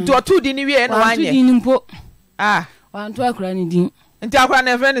mpachan do otu di ni wie no wanye otu di ni mpo wan to akora ne din nti akora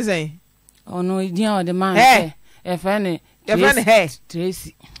ne friend sen ono din o de man say e friend Your friend hey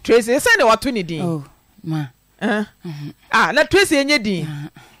Tracy say ne watu ni din. Oh ma. Na Tracy enye din.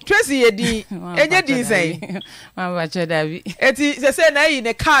 Tracy ye din. Enye din say. Ma ba che Davi. Eti say na yi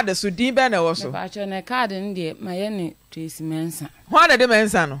ne card so din be na wo so. Ba che ne card ndi ma ye ne Tracy Mensa. Ho na de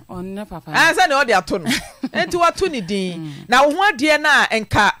Mensa no. Onne papa. Say ne o de ato no. Enti watu ni din. Na wo ho ade na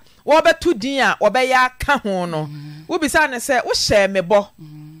enka wo betu din a wo be ya ka ho no. Wo bisa ne say wo share me bo.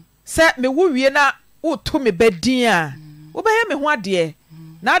 Say me wo wie na wo to me be din a. Wo be ye me ho ade.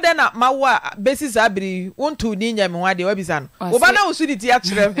 Na de na mawa basis abiri wontu ni nya me ho ade wabisa no oba na usuditi a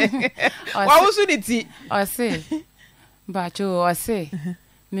kire me wa usuditi o se ba cho o se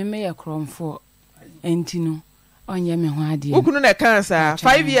me me ya kromfo entino onye me ho ade ukunu na kansa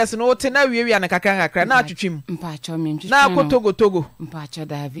 5 years no wote na wiewia na kakra na atwetwim mpa cho me ntwetwim na kotogo mpa cho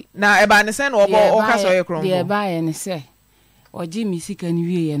Davi na eba ne se na obo o ka so ye kromfo de eba ye ne se oji mi sika ni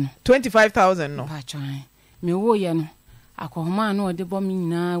wiye no 25,000 no mpa cho me wo ye no akohoma na ode bom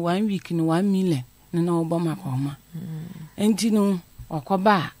nyina 1 week ni 1 million na obom akohoma enti no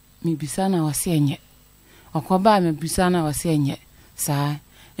okoba me bisa na wase enye okoba me bisa na wase enye sa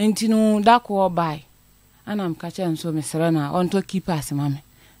enti no dako obai ana mkacha nso mesere na onto keepers mame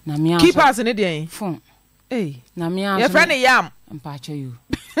na me anso keepers ne den phone na me anso your friend yam mpacha you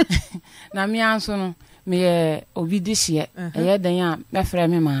na me anso no me obi dihye eye dan a me frɛ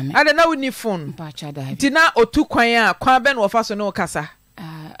me mame ada na woni phone mpacha Davi tina otu kwan a kwan be na ofa so no kasa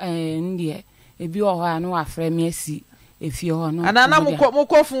ndie ebi o ho a no afrɛ me asi efie ho no ana na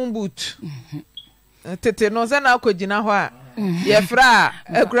mukɔ phone boot tete no ze na akogina ho a ye fra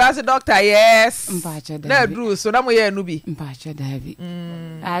grass doctor yes mpacha Davi na dru so na mo ye no bi mpacha Davi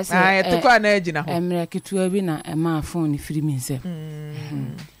te kwa na agina ho emre ketua bi na ema phone free me nsem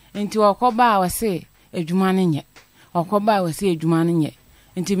enti okoba wase adwuma ne nye okoba wase adwuma ne nye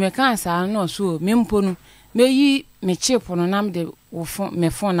enti me kan sa no so me mpo no meyi me chip no nam de wo phone me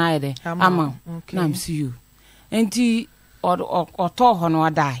phone na ide ama na am see you enti oto ho no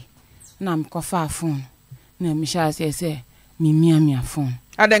dai na m kofa phone na me sha se me mia phone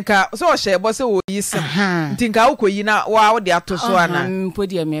adenka so o she bo se wo yi sim nti nka wo koyi na wa wo de ato so ana mpo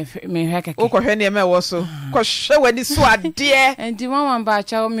de me hwe keke wo ko hwe ne me wo so ko hwe wani so ade enti mama ba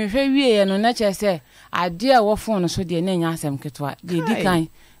cha me hwe wie no na che se ade a wo phone so de na nya asem ketwa de di kan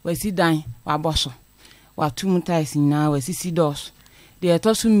wasi dan wa boso wa tum ties na wasi dos de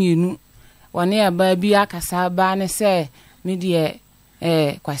etosu mienu wone aba bi akasa ba ne se me de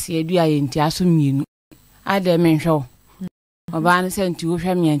kwase adua ye nti aso mienu ade me hwe oba ne se nti wo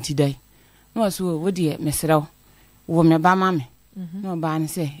hwe me anti dai no so wo de mesrew wo me ba mame no ba ne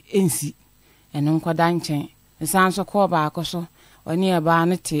se ensi eno nkoda nchen nsan so ko ba akoso oni aba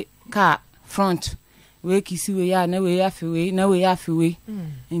ne te ka front we kisi we ya na we ya fiwe na we ya fiwe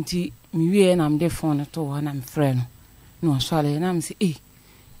nti mi wie na mde phone to ho na mfre no so ale na mse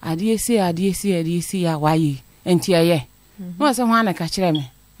adie si ya wayi nti aye no se ho ana ka kire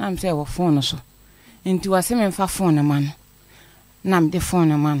me na mse wo phone so nti wase me mfa phone man na mde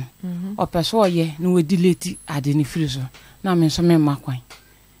phone man o peso oye no we delete ade ni free so na me so me makwan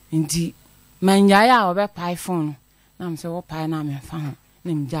nti manya ya obe pai phone na mse wo pai na me fa ho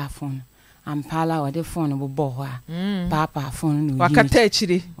na mja phone ampala wa de phone bo ho a papa phone no wakata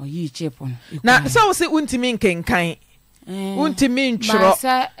achire oyi chip on na so wo se untimi nkenkan untimi ntworo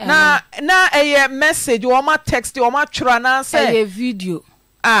na eye message wo ma text wo ma tworo na say eye video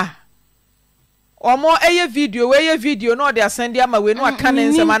omo eye video we eye video no de asend ama we no aka ne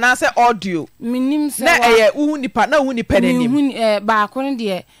nsema na say audio minim say na eye uhu nipa na uhu nipa nanim ba akon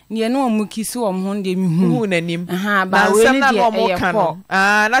de ne no omukisi omho de mihu nanim ba we ne de eye ko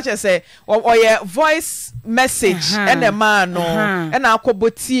na che say oye voice message ene ma no ena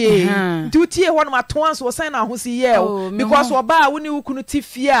akobotie ntutie ho no mato so say na ho si ye because oba wo ne wukunu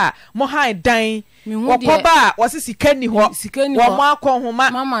tifie a mo han dan wakoba wasi sikani ho wo mo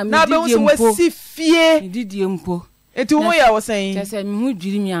akohoma na be wo wasi fie didie mpo enti wo ya wo sen kese mi hu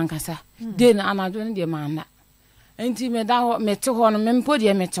dwiri mi ankasa de na anado ne de manda enti me da ho mete ho no me mpo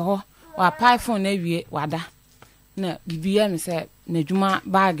de mete ho wa pai phone na wie wada na bibia me se na dwuma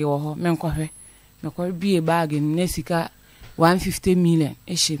bag wo ho me nkohwe me ko bie bag na sika 150 million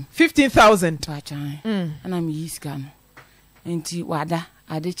ehim 15,000 pachan ana mi yiska no enti wada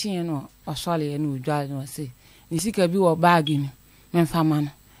ade chin no osole no udwa no se ni sika bi wo bag ni me mfa ma no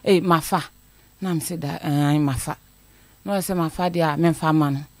mafa na mse da mafa no se mafa dia me mfa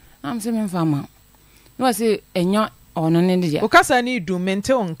ma no na mse me mfa ma no se enyo ono ne dia okasa ni du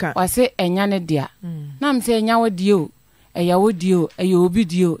mente onka wa se enya ne dia na mse enya wo die o eya wo die o eya obi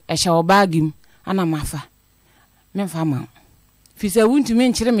die o ehya wo bag mi ana mafa me mfa ma fi se wuntumi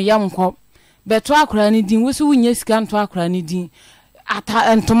nkyere me yam kɔ beto akora ni din wo so wunye sika nto akora ni din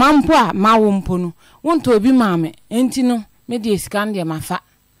ata ntoma mpo a ma wo mpo no wonto obi maame enti no me de sika ndie mafa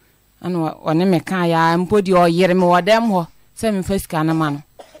ana one me kan ya mpo di oyere me wodem ho se me fa sika na ma no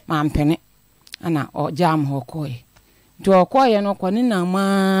ma mpene ana o jam ho koye to koye no kwani na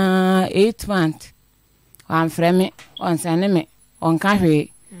ma 8 months am frame on sane me on ka hwe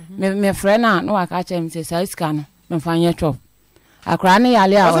me frame na no aka chem se sa sika no me fa nye chop akra ne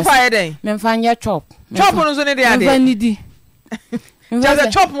yale a o fa yeden me fa nye chop no so ne de ade me fa nidi just a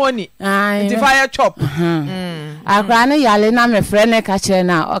chop money the fire chop akra ne yale na me frame ka che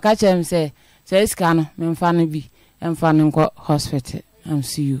na o ka chem se sika no me fa no bi em fa no ko hospital am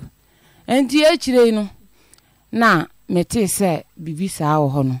see you enti echire no na mete se bibi saa wo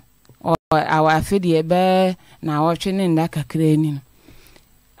ho no awa afedi be na wo twe ne nda kakra ni no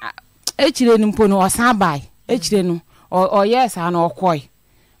echire no mpo no osan bai echire no o yes ana okoi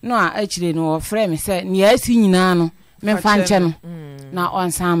no a echire no o frame se ne asi nyina no me fa nche no na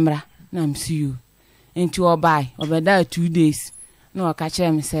onsambra na am see you enti o bai obeda 2 days no o ka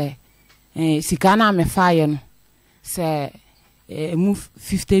chere me se sika na me fa ye no se mu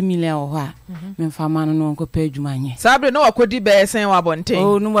 50 million o ha me fa ma no nko pa adwuma nye sabre no akodi be sen wa bonten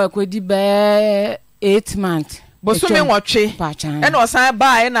oh no akodi be 8 months boso me nwotwe e na osan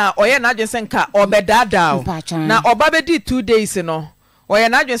ba e na oye na adwense nka obedada na oba be di 2 days no oye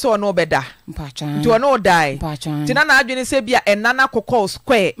na adwense o no obeda ti o no die ti na adwene se bia enana kokko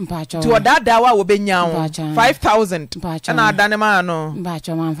square ti o dada wa wo benya 5000 na adane ma no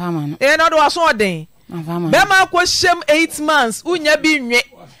mbacho man fa ma no e no do waso oden bema ko shem 8 months unya bi nwe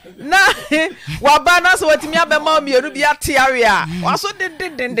na waba na so watimi abema mieru bi atiare a waso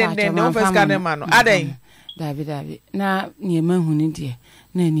den o first kanema no aden dabi na niema huni die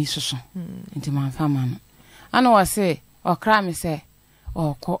na ni soso nti man fa ma no ana wase okra me se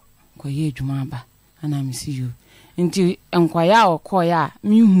okọ ye adwuma ba ana me see you nti enkwaya okoya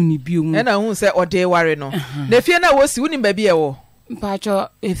mi huni biom na hu se ode ware no na fie na wo si woni ba bi e wo mpacho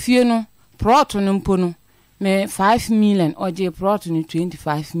efie no prot no mpo no me 5 million oje prot no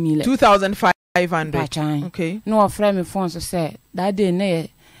 25 million 2500 okay no offer me phone so say that day na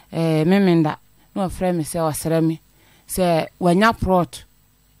memenda no offer me say osere me say wanya prot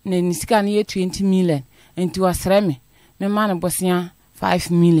na nisika na 20 million enti osere me ma na bosia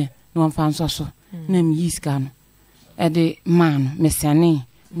 5 million no fan so na me yiska no e de man me sane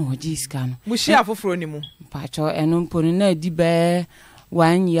no jiska no mushi afoforo ni mu mpacho eno mpo no na di be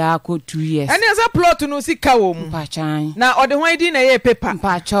 1 year ko 2 years ene za plot no sika wo mu mpachan na ode hwan di na ye paper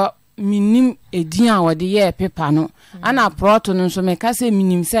mpacho minim edin a ode ye paper no ana plot no so me ka se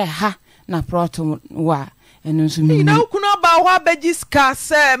minim se ha na plot wa eno so minim na kuno ba ho abagiska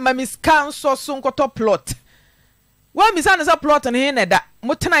se mamiska nso so nkoto plot wa misa na za plot no he na da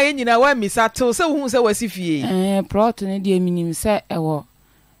mutena ye nyina wa misa til se hu se wasifie plot no de minim se ewo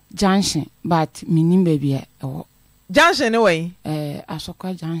junction but minim baby ewo junction we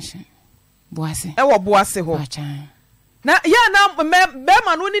asokwa junction boase e wo boase ho na ya na be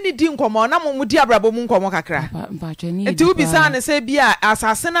ma no ni di nkomo na mo di abrabo mu nkomo kakra enti ubi sa ne se bia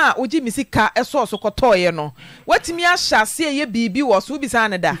asase na oji misika eso so kotoye no watimi ahyase ye bibi wo so ubi sa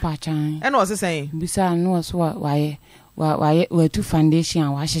ne da e na o se sen ubi sa no so waye wa tu foundation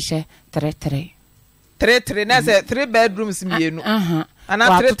wa hyehye 3 na se 3 bedrooms mienu ana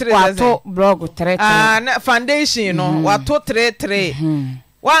 3 wato blog 3 na foundation no wato 3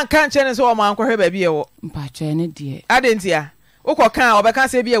 wan kan chene so o man ko hwe ba bi e wo mpacho ene die adentia ukokan obeka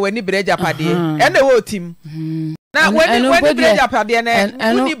se bi e wani breja pade ene wo tim na wani breja pade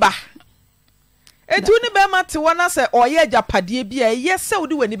na uni ba etu ni be mate wona se oye japade bi e ye se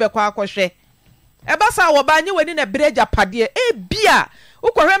odi wani be kwa akohwe e ba sa wo ba nye wani na breja pade e bia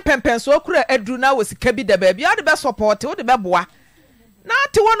ukohwe mpempen so okura aduru na wo sika bi da ba bi ade be support wo de be boa na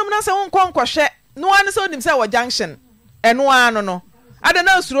te wonum na se won konkohwe no an se onim se wo junction eno ano no ada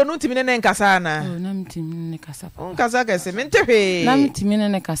na suro no ntimi ne nkasa na na ntimi ne kasa pa nkasa kase mentehwe na ntimi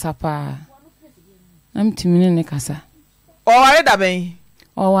ne kasa pa na ntimi ne kasa o wale da ben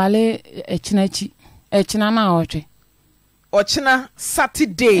o wale echina na awotwe o china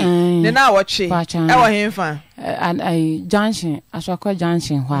Saturday ne na awotwe e wo hemfa ai junction asokwa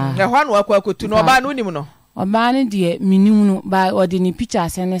junction hwa e hwa no akwa kotu no oba no nim no oba ne de minim no ba odi ni picture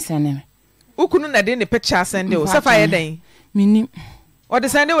sene ukunu na de ni picture sende o safa ye den minim odi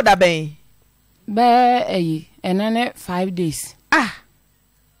sende o da ben be enane 5 days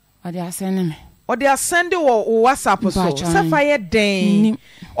odi asene me odi asende wo WhatsApp so safa ye den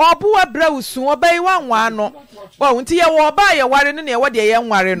obu abra usu obai wanwa no wa nti ye wo ba ye ware no ne wo de ye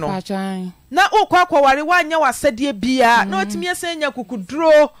nware no na ukwa ware wanya wasade bia na otimi esenya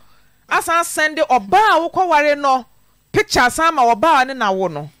kukuduro asan send oba wo kware no picture san ma oba ne na wo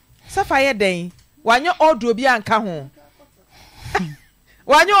no safa ye den wanye audio bi anka ho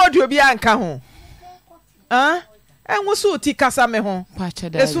wanye audio bi anka ho enwusu ti kasa me ho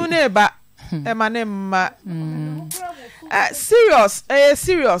esu ne ba emane ma serious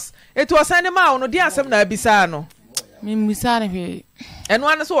serious it was send ma no di asem na abisa no me misa ne hwe eno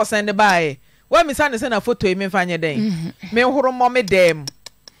ane so send ba wa misa ne se na photo e me fanye den me horo mo me dem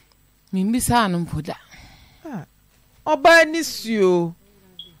me misa no mpoda oba ni suo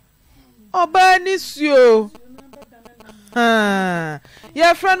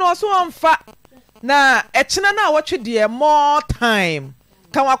ya friend was on fa na echina na watwe de more time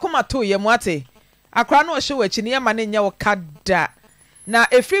kan wakoma to ye muate akra na o hye wachi ne ma ne nya wo kada na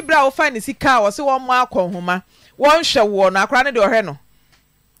efri bra wo fa ne sika wo se wo mo akonhoma won hwe wo na akra ne de ohwe no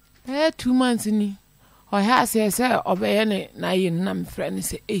 2 months ni o ha se obeye ne na ye na me friend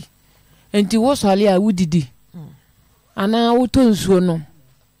se enti wo sole a wudidi ana wo to nsuo no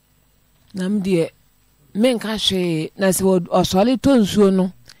nam de menka hwe na se o sole to nsuo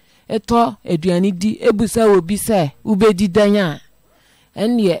no eto aduani di ebusa obi se ubedi danya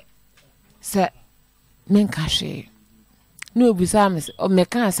enye se menka hwe no obusa me o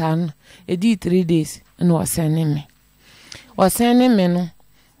meka asan edi 3 days no o send me no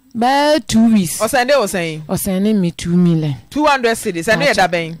ba 2 weeks o send me 2 million 200 cedis and e da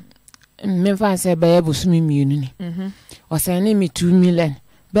ben me fa se ba e bosumi mienu ni o send me 2 million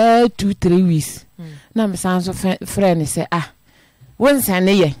ba 2-3 weeks na me san so friend say won send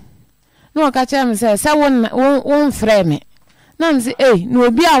ye no ka cha me say won friend me na me say no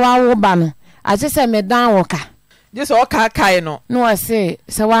obi a wa wo ba no a je say me dan wo ka je so ka kai no no say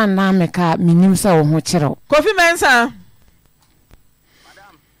wa na me ka minim say wo ho kire Kofi Mensa.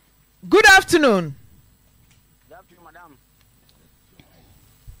 Good afternoon. Good afternoon, madam.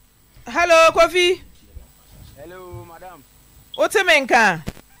 Hello, Kofi. Hello, madam. Otemenka.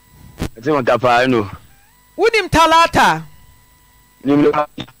 Otemenka pa no. Wunim talata.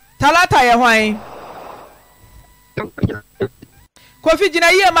 Talata ye hwan. Kofi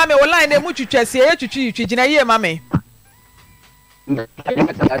jina ye mame online na mu twitwase ye twitwi jina ye mame.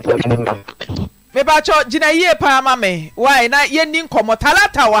 Me ba cho jina ye pa mame. Why na ye ni nkomo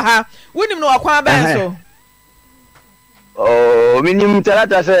talata wa ha. Wunim no akwa ben so. Oh, minim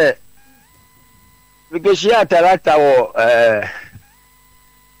talata se. Bikeshia talata wo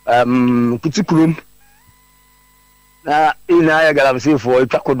kutikurum. Na ina ya galamsi fo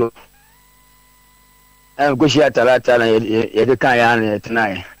itakodo. Bikeshia talata na ye de kan ya na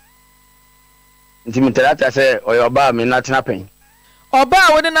tonight. Nti talata se oyoba me na tena pen. Oba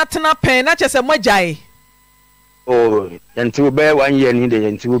wo de na tena pen na chese mogyae. Oh, yanti wo be 1 year ni de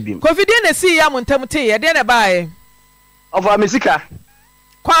yanti wo bim. Kofi de na si ya montam te ye de na baae. Ofa mesika.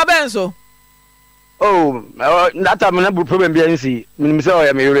 Kwa ben so. Oh, that am na problem bi ansi. Minim say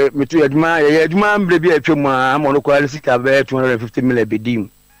oya me metu aduma ye aduma mbre bi atwam a mo no kwali sika be 250 million bedim.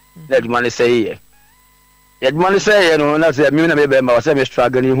 Na aduma ne say ye. Aduma ne say ye no na say me na be ma say me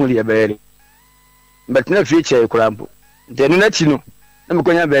struggle ni hu ye be. But na future kurampo. Denu na chi no. Na me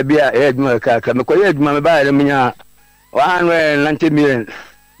konya ba bi a ye aduma ka me koya aduma me ba ye me nya 190 million.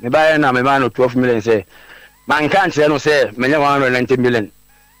 Me ba ye na me ba no 12 million say. Man can't say no say me nya 190 million.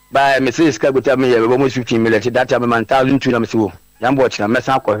 By Mrs. Kaguta me almost 15 million that time man 1,002 na me so yambo chi na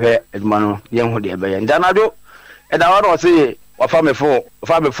mesa akɔhwɛ aduma no yen ho de be yen danado e da waro say wafa me fo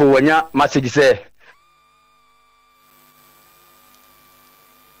wanya message say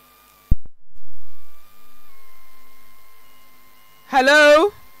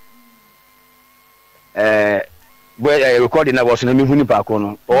hello boy recording na was na me huni pa ko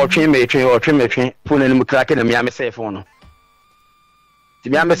no o twen me phone na mu crack na me am say phone no ti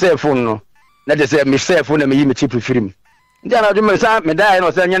me am say phone no na de say me say phone na me yi me chip film ndi ana do me say me die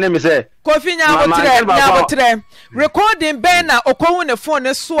no say nya na me say Kofi nya botre recording ben na okohu ne phone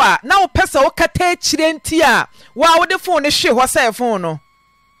ne so a na wo pesa wo kata chire nti a wa wo de phone ne hwe ho say phone no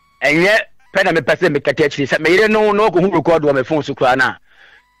enye pe na me pesa me kata chire say me yire no ko hu record wo me phone so kra na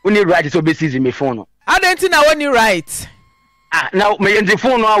uni right so be seize me phone no adenti na woni right now me yen the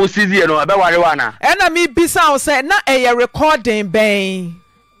phone no a wo seize no be ware wa na na me bisa wo say na eye recording ben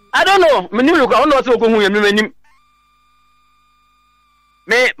I don't know me nim record no so ko hu ye me nim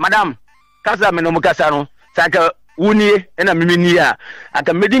me madam kasa me no mukasa no sanka wunie na me ni a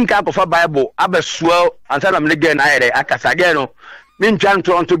aka medin ka kofa bible abesuo ansa na me ge na ayere akasa ge no me ntwa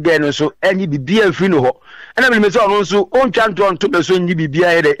ntonto ge no so enyi bibia afiri no ho na me so no so o ntwa ntonto be so enyi bibia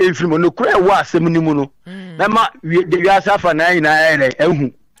ayere efiri mo no kura wa asem ni mu no na ma de wiasa fa na yin ayere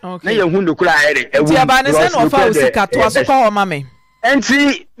ehu na ye hu no kura ayere ehu ti aba ne se no fa osika to aso kwa ho ma me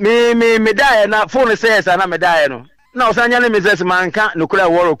enti me die na phone says na me die no na osanya ne message manka no kura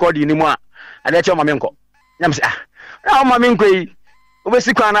wo record ni mu a ade che o ma me nko nyam se na o ma me nko yi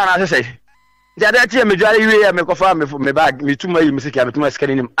obesi kwa na asese nti ade che me dware wie ya me kofa me bag me tuma yi musika me tuma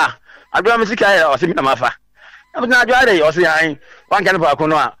skani nim adwa musika ya o se mi na mafa na dware yi o se yan wan kan ba ko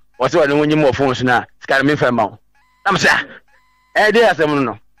no a o se woni wonyi mo phone so na skani me fa ma o na me se dey asem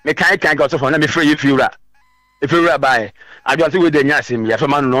no me kan go so for na me free you fiura if you buy adwa se we dey nya asem ya fa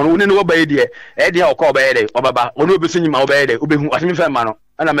ma no no ne wo ba yi de dey o ko ba yi de o baba oni obi so nyima o ba yi de obehu asem fa ma no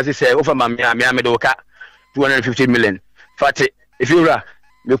na me se o fa ma me do ka 250 million fati if you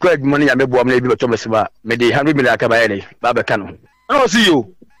me ko money ya me bo am na bi beto mesba me dey 100 million aka ba yi ba be ka no na o see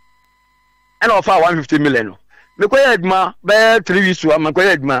you and offer 150 million no me ko edma ba 3 weeks wa me ko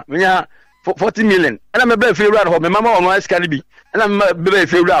edma me nya 40 million and me be feel ho me mama o no scan bi and me be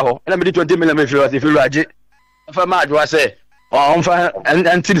feel ho and me 20 million me feel aje fa ma adwa say on fa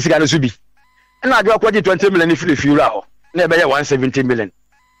anti the scan so bi and adwa ko 20 million feel ho na be 170 million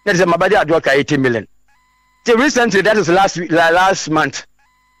that is my body adwa ka 80 million till recently that is last month.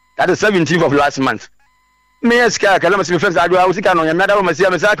 That is 17th of last month. Me eska kala me friends adwa usika no nyamna da me sia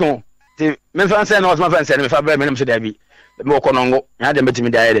me saka ti me fan say no my fan say me fa bra me nem so da bi me ko nongo ya de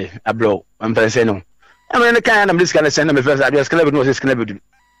metimi da ere abro me fan say no e me ne kan na me sika na say na me friends adwa skala bi no say skala bi du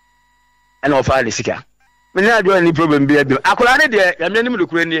and of all sika me na adwa ni problem bi akola ne de ya me nim de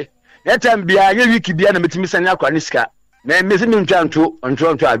kura ni ya tam bia ye week bia na metimi sane akola ni sika me se me ntwanto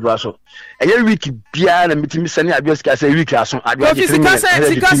adwa so eye week bia na metimi sane adwa sika say week aso adwa ji sika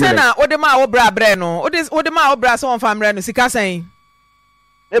sen na ode ma wo bra bre no ode ma wo bra so on famre no sika sen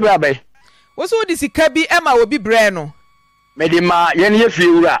e bra be wo so di sika bi e ma obi bre no me di ma ye ne ye fie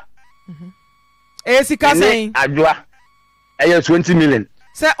wura sika sen adwa eye 20 million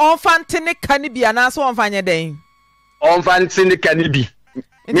se on fantene kan bia na so on fanye den on fantene kan bi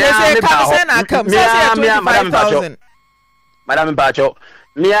se ka sen na kam se 25,000 Madam Bacho,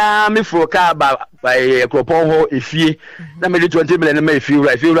 mia mi fro ka ba kropon ho efie na me 20 million na me efie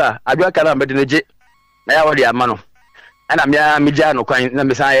adwa kana me de neje na ya wodi ama no ana mia mi ja no kwan na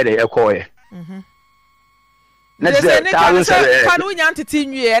me san ye de ekoye na se kan unya ntiti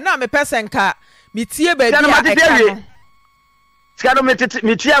nwie na me pesen ka mi tie ba bia eka skado me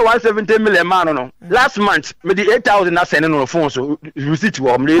tie 170 million man no last month me di 8,000 na send no phone so receipt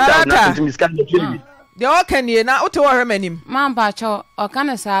wo me 8,000 na send me skado me de o kanie na oto wo hwemanim mamba cho o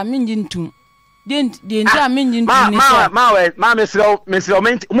kana sa minjintum de ntia minjintum ni so ma me sro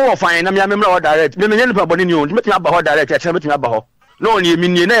mo wo fan na me amemra ho direct me menye nipa boni ni o me tia ba ho direct ya me tia ba ho no ni emi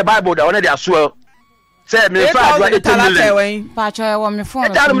ni na bible da wona de aso say me fa adwa 8 million pa cho e wo me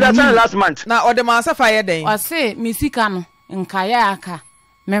phone last month na o de ma safa ye den o se me sika no nka ya aka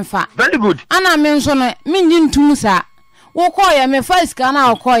me mfa very good ana me nso no minjintum sa wo koye me fa sika na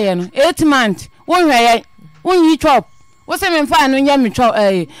wo koye no 8 months won hweye won yi chop wo se me mfa no nya me chop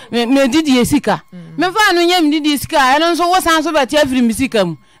me didi esika me mfa no nya me didi esika eno nso wo san so beti every misika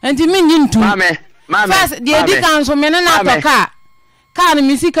mu enti minyi ntum mama first de di kan so me na to ka no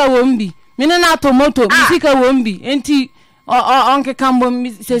misika wo mbi me na to moto misika wo mbi enti onke kambo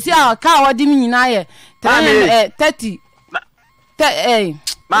sesi a ka wodi mi nyina ye 30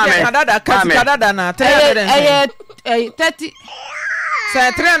 mama kadada na 30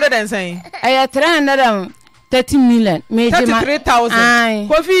 say 300 and say 330 million me 33,000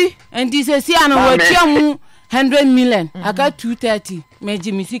 kofi and this is here no we 100 million aka 230 me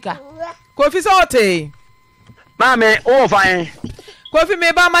jimisika kofi so ote mama o fine kofi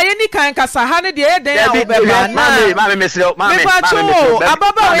me ba ma ye ni kan kasa ha ne de e den a wo be ba na mama mesro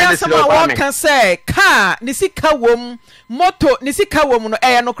ababa we asema wo kan say car ni sika wom moto ni sika wom no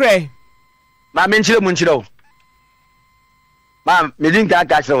e no kre mama nchire o Mam, me didn't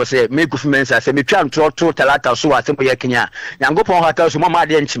catch what say, make of men say, me try to talata so at simple Kenya. Yango hotel so mama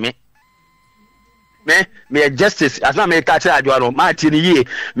didn't me. Me justice, as not me catch a duano, Martin ye,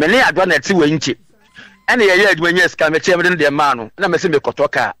 many are done at 2 inches. Any year when yes, can me chairman the man, na me say me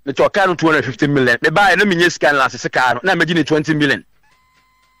kotoka, me to account 250 million. Me buy no me scan last a car, na me 20 million.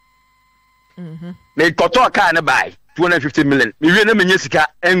 Me kotoka na buy 250 million. Me we no me sika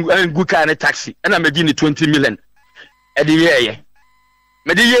and good car and taxi, and I me 20 million. Edi ye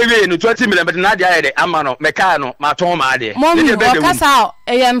me di ye no 20 million but na dia ye amano me ka no ma ton ma de me be kasa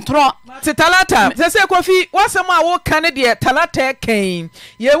e ye ntro ti talata se kofi wasem a wo kan de talata kan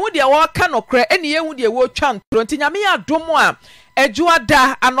ye hu de wo ka no kra eni ye hu de wo twa ntro nti nyame adom a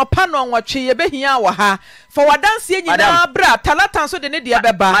ejuada anopa no nwatwe ye behia wo ha for wadanse nyina bra talata so de ne de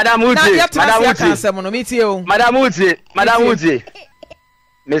beba madam uti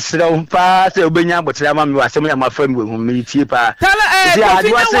Mr. Pa say obenya botre ma me wasem ya mafam we hu me tie pa.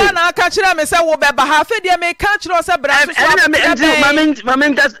 Kofi na aka kire me say wo be ba ha fe dia me ka kire say bra so.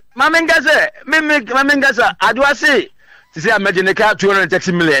 Mamengasa adwa say say imagine ka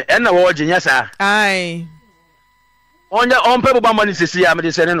 230 million and na wo ginya sa. Ai. Onye on pe bo money sisi ya me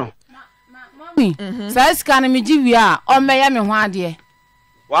de sene no. Mami, say scan me gi wi a o me ya me ho ade.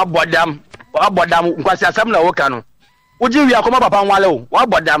 Wa bodam nkwasi asam na wo ka no. Uji wi akoma papa nwale o wa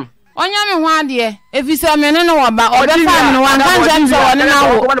bodam onya me ho ade efise me ne no wo ba obefa me no wan kan jam se woni na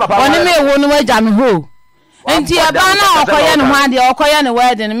wo woni me wo no waja me ho enti e ba na okoye ne ho ade okoye ne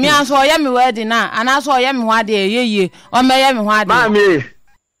wedding me anso oye me wedding na ana so oye me ho ade yeye o me ye me ho ade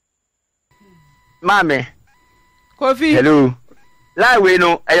mami Kofi hello line we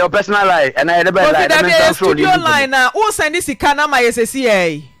no your personal line and I the best line studio line na wo send sika na ma yesesi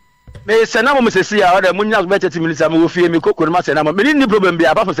eh me sena mo mesesi ya order munya be 30 minutes am wo fie me kokoro ma sena mo me ni problem bi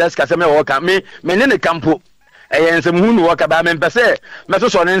apart from say ska se me wo ka me ne ne kampo ensem hu no wo ka ba me pese me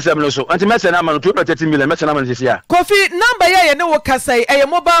so ne ensem no so anti me sena ma no 230 million me sena ma sesi ya Kofi number ye ne wo kasai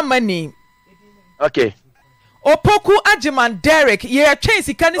mobile money okay Opoku Ajiman Derek ye twen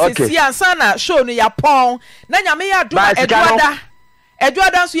sika ne sesi ansa na show no ya pon na nyame ya do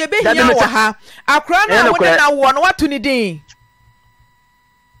Eduada nso ye be hia wo ha akra na wo na wo no wato ni din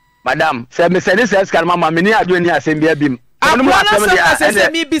Madam, say me send this scan mama me ni adu ni asem bia bim. Onu mu asem say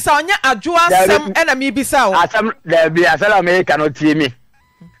me bisa onya adu asem na me bisa o. Asem da bia asala me cannot tie me.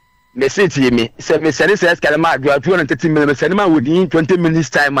 Me say tie me. Say me send this scan ma adu 230 million me send ma within 20 minutes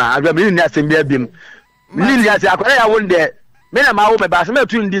time adu me ni asem bia bim. Ni ni ase akwara ya won de. Me na ma wo me ba asem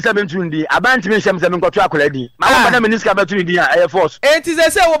atu ndi se me atu ndi. Abanti me hyem se me nkoto akwara di. Ma wo ba na me ni ska ba atu ndi a air force. Enti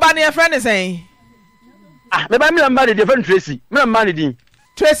say wo ba na your friend say. Me ba me na different Tracy. Me na di.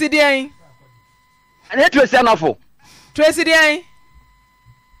 Tracy Dien. And Tracy Anafo. Tracy Dien.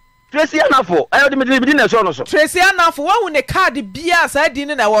 Tracy Anafo. I would be in a son. Tracy Anafo, what would the card be as I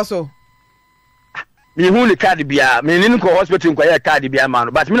didn't know also? Me who the card be a meaning hospital inquire card be a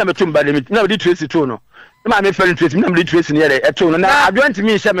man, but me never told by the nobody Tracy Tono. My friend Tracy, nobody Tracy near a tone. Now I want to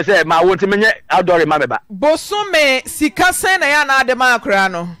me, Shem say, my want to me outdoor remember. Bosume, Sikasen, and the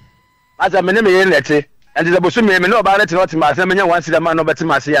Macrano. As a minimum letter. And the bosom me no about it not my family once the man over to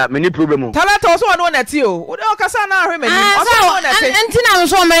my many problem. Talata also one at you. What Casana remain? Antina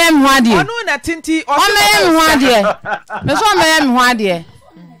so may am wadi. I know that tinti or may wadi. No so may am wadi.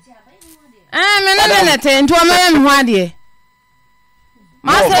 Me to may wadi.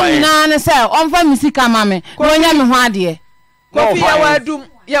 Master na say on for misika mame. Go nyam wadi. Kofi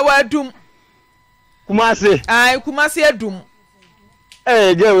ya wadum. Kumasi. Ai kumasi adum.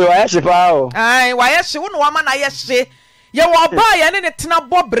 Eh, Joey, why she pa? Ai, why she won woman na yeshe. Ye wo ba ye ne tena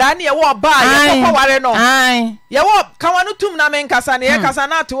bo bra ne ye wo ba ye ko ware no. Ai. Ye wo kawanu tum na men kasa ne ye kasa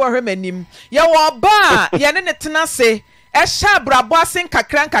na to hwe manim. Ye wo ba ye ne tena se e sha brabo asen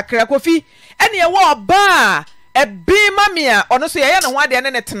kakra Kofi. Ene ye wo ba e bi mamia ono so ye ne ho ade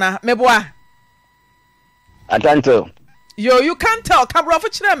ne tena meboa. Atanto. Yo, you can't tell. Kabro for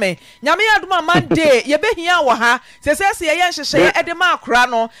chirame. Nyame aduma Monday. Ye be hia wo ha. Se ye yenhye edema akra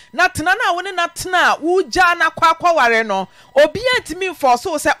no. Na tena na woni na tena wo ja na kwa ware no. Obi antimi for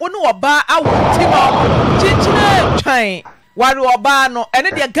so se woni oba awuti no. Chinchine twan. Ware oba no.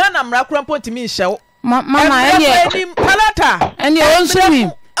 Ene de Ghana mra kura mpotimi hye. Mama ene kalata. Ene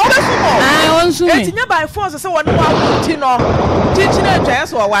onsumi. Onsumi. Etinya by force se woni awuti no. Chinchine twan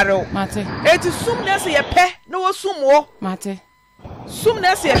so ware. Mate. Eti sum na se ye pe na wo sum wo. Mate. Sum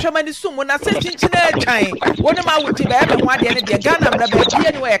na se hwemani sum na se chinchine atwan woni ma wuti ba ebe ho ade ne de Ghana mra ba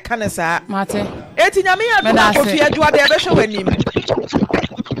bie ne we ka ne saa Mate. Eti nyame ya do Kofi adwa de ebe hwe wanim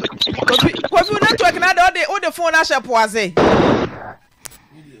Kofi network na de o phone na hye poaze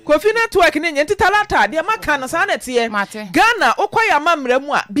Kofi network ne nyenti talata de maka no saa na tie Ghana okwaya mamra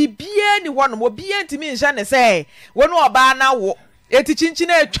mu a bibie ni ho no obi antimi nhya ne se woni oba na wo eti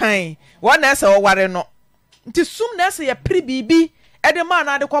chinchine atwan wona se o ware no nti sum na se ye pri bibi ede ma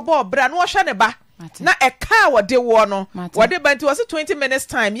na de kwabo bra no hwe ne ba na eka wode wo no wode ba nti was 20 minutes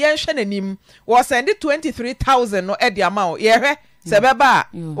time ye hwe nanim wo send 23,000 no ede ama ye hwe se beba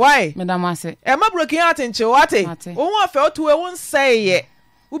why madam ase e ma broken heart nche wate wo ho afa otu e won say ye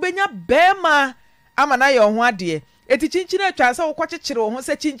wo benya bema ama na ye ho ade eti chinchine atwa se wo kwakekere wo ho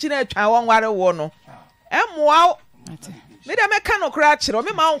se chinchine atwa won ware wo no emoa me da meka no kra kire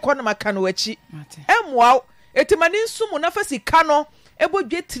me ma wonko no maka no wachi emoa etimani nsumu na fa sika no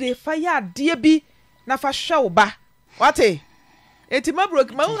ebodwetire fa ya ade bi na fa hwe wo ba wate etima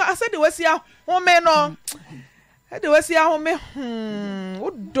brok ma asade wasi ahome no ade wasi ahome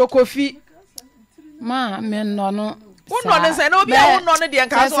wo do Kofi ma me no no Uno ne say no be uno ne de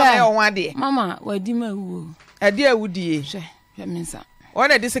nka so na ho ade. Mama, wadi ma wu. Ade awudie. Hwe mensa.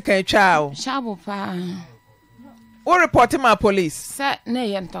 Ona de se kan twa o. Shabo pa. O report ma police. Sa na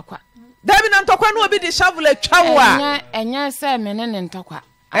ye ntokwa. Dabi na ntokwa no obi de shovel atwa wo a. Enya se mene ne ntokwa.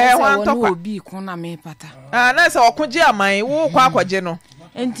 Wa ntokwa obi ku na me pata. Na se okoje aman wo kwa akwaje no.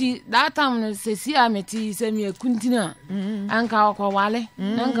 Enti that time no se si ameti se me kuntina. Anka okwa wale.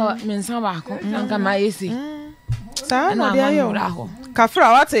 Anka mensa ba ko. Anka ma yesi. Sa no dia yo.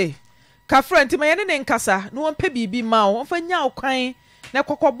 Kafra wate. Kafra enti ma ne nkasa no won pe bibi ma wo fa nya okwan na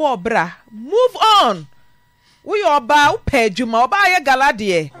kokobọ bra. Move on. We oba upe adwuma oba ye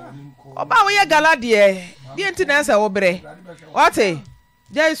galade. Oba we ye galade. Di enti na se wo bre. Wate.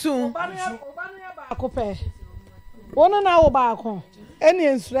 Jaisu. Oba no ba ko pe. Wono na wo ba ko. Eni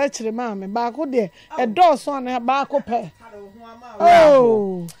ensura kire ma me ba ko de e do so na ba ko pe.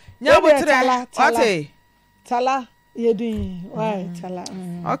 Oh. Nyabotre. Wate. Tala yedin. Why tala.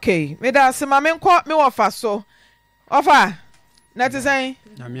 Okay. Me da se ma me nko me wo fa so. Ofa. Na te say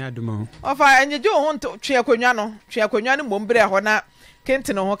na me aduma ofa enye jo ho twe akonwa no mombre ho na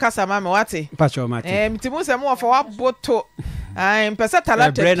kenti no ho kasa ma me wate pacho mate mtimu se mo ofa waboto mpesa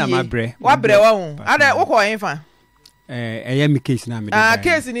talata bre na mabre wa bre wa hu ada wo ko enfa eye mi case na me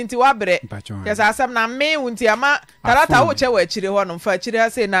case ni nti wa bre kesa asem na me wunti ama talata wo che wa chire ho no mfa chire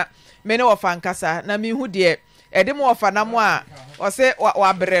ase na me ne ofa nkasa na mi hu de ede mo ofa na mo a o se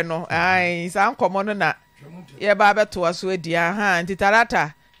wa bre no sa nkomo no na ye ba beto aso adia ha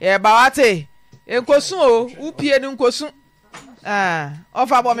ntitarata ye ba wate enkosu o upie ni nkosu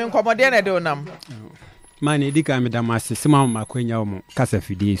ofa bo me nkomode na de onam man edika me da mase sema makwanya wo mo kasa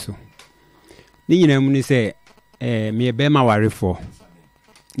fidie so ni nyina mu ni se me be ma warefo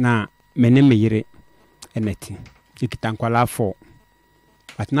na me ne me yire eneti ikitankwala fo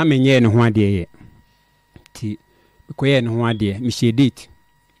atna me nye ne ho ade ye ti koye ne ho ade me she date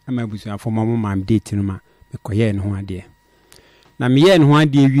ama busu afo mo mam date no ma mekoye ne ho ade na meye ne ho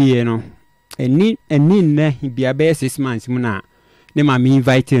ade wie no eni na bia be 6 months mu na ne ma me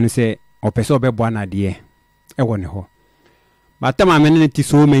invite no se opese obebo na ade e wo ne ho bata ma me ne ti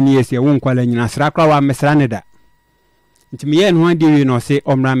so many years e wo nkwala nyina sra kra wa mesra ne da nti meye ne ho ade wie no se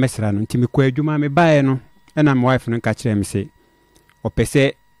omra mesra no nti me kwa adwuma me bae no e na me wife no ka kire me se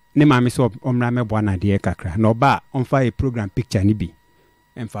opese ne ma me so omra mebo na ade kakra na oba onfa e program picture ni bi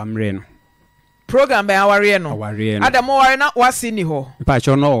emfa mre no program by aware no adam ware na wasi ni ho pa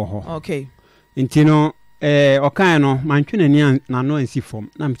cho no ho okay nti no okan no mantwena ni na no ansi form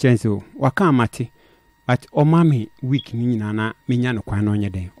na mchense o waka mate but o mami week ni nyina na menya no kwan no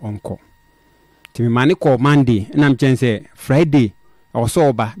nyeden onko ti me mane ko Monday na mchense Friday also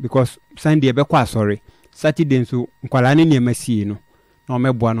oba because Sunday be kwa sorry Saturday nso nkwala ne masie no na o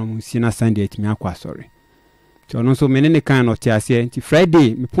meboa no musi na Sunday atimi akwa sorry ti ono so menene kan no ti ase nti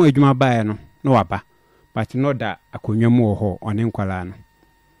Friday me pon adwuma bae no no waba but no da akonwam wo ho one nkwala no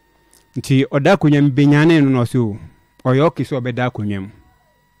nti oda akonwam benyane no no so oyoki so obeda akonwam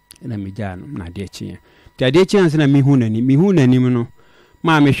na meja no na de chi ti ade chi anse na mihu nani no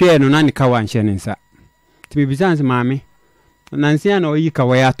ma me hwe no na ne ka wa nhye ne nsa ti me bizanse maame nanse na oyi ka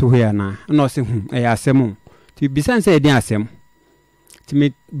wa ya to ho na na o se e ya asem ti bizanse e din asem ti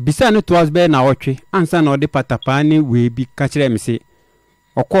me bizanse to was be na otwe ansa na ode patapa ni we bi ka kire me se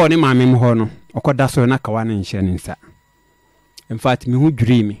okọ ne maame m ho no okoda so na kawa ne nhye ne nsa in fact me hu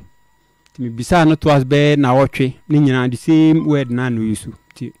dwiri me ti me bisa no to as be na wotwe ne nyina the same word na no yusu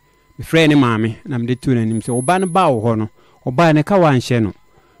ti me frɛ ne maame na me de tu na nim se oba no ba wo ho no oba ne kawa nhye no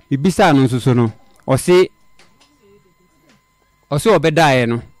me bisa no nso no o se obeda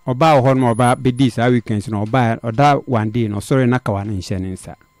no oba wo ho no oba be di sa weekends no oba oda one day no sorry na kawa ne nhye ne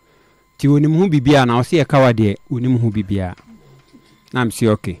nsa ti onim hu bibia na o se e kawa de onim hu bibia na msi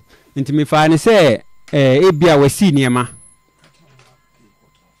okay nti me fa ne se ebia wasi niema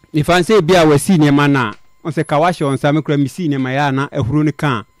me fa se ebia wasi niema na on se kawashe on sa me kura misi niema ya na ehuru ne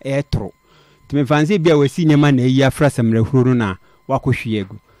kan etro nti me fa se ebia wasi niema na eyi afra samre ehuru na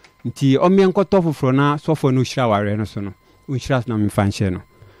wakohwiegu nti omie nkoto foforo na sofo no hira ware no so no unhira na me fa nhye no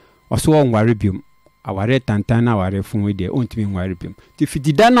oso won ware biom aware tantan na ware fun we de ontimi nware biom ti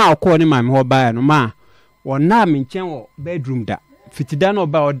fitida na akọ ne ma me ho ba no ma wona me nchen wo bedroom da fitida no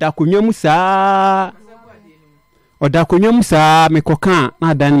ba oda konwam saa mekoka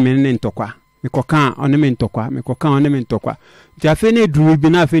na dan me ne ntokwa mekoka one me ntokwa ti afi ne duru bi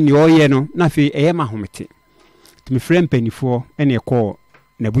na afi ni oye no na afi eye mahomete ti me frem panifo ene ekọ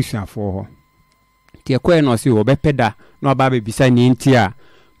na busuafo ho ti ekọ no se wo bepeda na oba be bisa ni nti a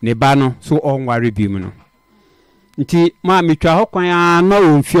ne ba no so onware bi mu no nti ma metwa ho kwan a na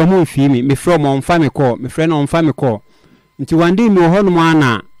o mfie mo mfie me frem mo mfa me kọ me frem no mfa me kọ nti wande mi ho no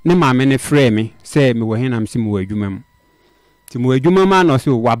ana ne maame ne frɛ me sɛ me wɔ henam si mu adwuma mu nti mu adwuma ma no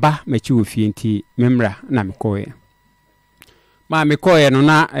so waba machi wo fie nti memra na me kɔɛ ma me kɔɛ no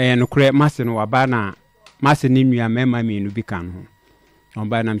na no korɛ mase no waba na mase ne nua mema me no bi kan ho on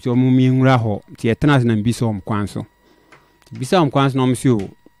ba na me so mu mi nwura ho nti etena na bi so om kwan so bisa om kwan so no me so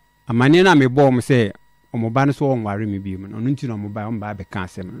amane na me bɔ mo sɛ omoba no so on ware me bi mu no nti no omoba on ba be kan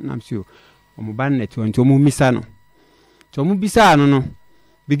asɛm na me so omoba no neti nti omu misa no to mu bisa no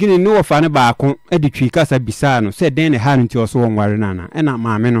beginning no ofa ne baako edi twi kasa bisa no sɛ den ne ha no nti oso on ware na ɛna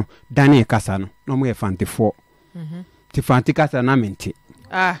maame no dane kasa no no mo yɛ fantefo ti fanti kasa na mente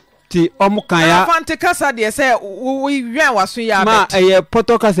ti omu kan ya fanti kasa de sɛ wo wian waso ya ma ɛyɛ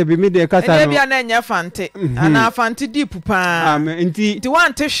poto kasa bi mi de kasa no ɛde bia na nya fanti ana fanti deep pa nti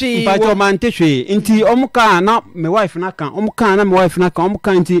wante hwe pa to man te hwe nti omu kan na me wife na kan omu kan na me wife na kan omu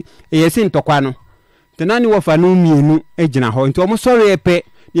kan nti ɛyɛ sin tokwa no tenani wo fa no mienu agina ho nti omu sɔre epe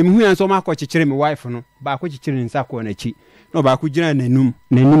ye me hu yan so ma akɔ kyekyere me wife no ba akɔ kyekyere nsa kɔ na chi na ba akɔ gina nanum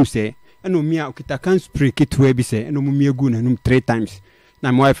sɛ ɛno mi a okita kan spray kitwa bi sɛ ɛno mu mi egu nanum 3 times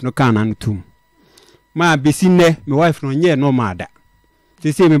na my wife no kan na tum ma besi ne my wife no nye no ma da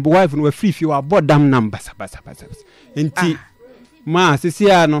sisi me wife no free fi wa bodam nam basa enti ma sisi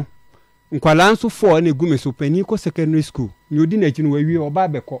a no nkwala nso 4 na egu me so pani ko secondary school ni odi na chi no wawie oba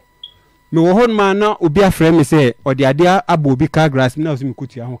bekɔ me wo hon ma na obi afrɛ me sɛ odi ade abo obi car grass na osi me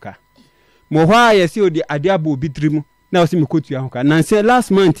kotua ho ka mo hɔ a yɛsi odi ade abo obi trimu na osi me kotua ho ka na sɛ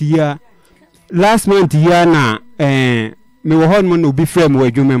last month ya na me wo hon mo no bi frɛ me wo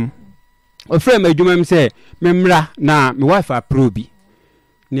adwumam o frɛ me adwumam sɛ memra na me wife aprobi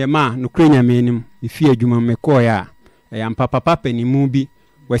ne ma no krenya me nim ifi adwumam me kɔ ya yampa papa panimu bi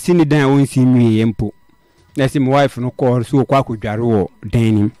wasi ni dan won si nwie yempo na si me wife no kɔ so kɔ akɔdware wo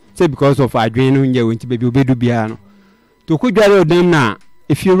dan nim say because of adwen no nya wonti baby obedu bia no to kɔdware wo dan na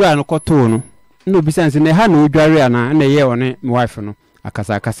ifi wura no kɔto no no bi sanse ne ha no dware ana na ye one me wife no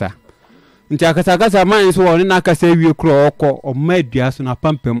akasa nti akasa man so one na akasa wie kro okɔ o ma adua so na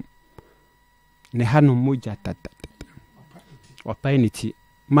pampam ne ha no moja tata o pa ni ti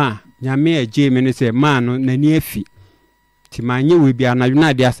ma nyame agye me ne se ma no nani afi ti ma nye we bia na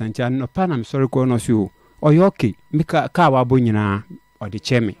yuna de asancha no pa na me sori ko no so o yo okay me ka wa bo nyina o de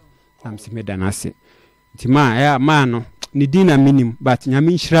cheme am si me dana se ti ma ma no ni dina minim but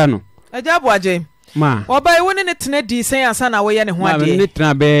nyame nhira no agya boaje ma oba ewo ne tena di sen asa na wo ye ne ho ade ma ne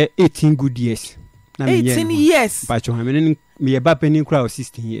tena be 18 good years na me 18 years pa cho me ne me ba penin kra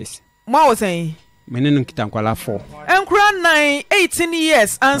 16 years ma wo sen me ne no kitankwala 4 enkura 9 18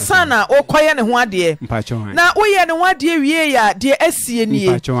 years ansa na okoye ne ho ade na wo ye ne ho ade wie ya de asie nie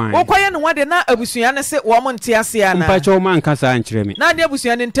okoye ne ho ade na abusua ne se wo mo nte ase ana mpa cho man kasa ankyere me na de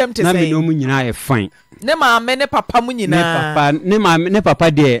abusua ne ntem te sei na me no mu nyina ye fine ne maame ne papa mu nyina ne maame ne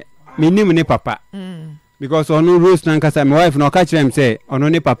papa de me nim ne papa because ono Rose na nkasa my wife na oka kire me say ono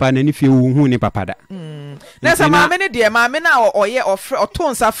ne papa na ni fie wu hu ne papa da na sa maame ne de maame na oye oto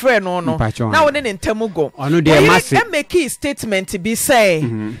nsa frɛ no na wo ne ntamu go ono de masse e make statement bi say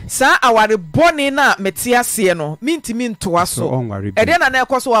sa aware boni na meti ase no mintimi ntoa so e de na na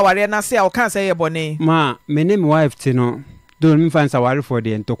ekoso aware na se a o kan say ye boni ma me ne my wife ti no do me fan aware for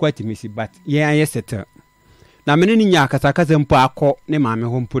the ntokwati misi but ye an ye settle na me ne nya akasa mpo akɔ ne maame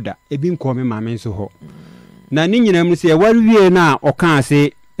ho mpo da ebi nkɔ me maame nso ho na ni nyina mu se e wari wie na ɔka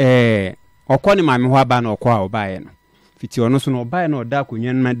ase ɔkɔ ne maame ho aba na ɔkɔ a ɔbaaye no fiti ɔno so na ɔbaaye na ɔda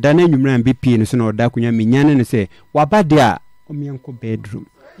akonya na da na nwumra bi pie no so na ɔda akonya menyane ne se waba de a ɔmenkɔ bedroom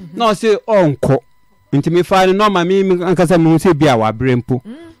na ɔse ɔnkɔ nti me fa ne no ma me ankasa mu se bia wabrɛ mpo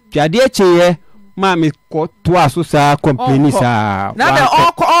tiade akyeye ma me ko to aso sa company sa na de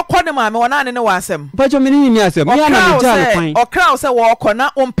ɔkɔ ne maame wona ne wasɛm pacho me ni asɛm me na me jale kwan ɔkra se wɔkɔ na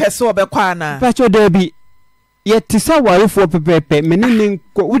ompɛse ɔbɛkɔ ana pacho da bi ye tisa warefo pepepe me ne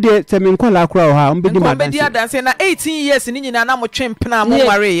ko wude se me nkola akra o ha ombedi madanse ombedi adanse na 18 years ni nyina na mo twempena mo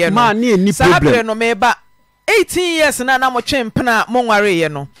ware ye no ma ne ni problem sabre no meba 18 years na mo twempena mo ware ye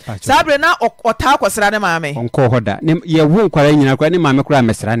no sabre na ɔta akɔsra ne maame onko hoda ne ye wo nkwara nyina kwa ne maame kora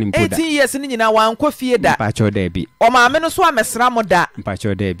mesra ne mpoda 18 years ni nyina wankɔ fie da pacho da bi o maame no so amesra mo da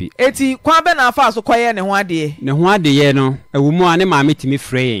pacho da bi eti kwa be na afa so kɔye ne ho ade ne ho ade ye no ewu mu a ne maame timi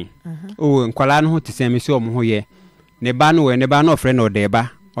frɛ o nkwala no ho tisɛm si omo ho ye ne ba no ofre no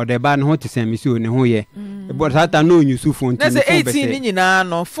odeba no ho tisɛm si o ne ho ye ebo sata no onyusu fon ti ne 18 ni nyina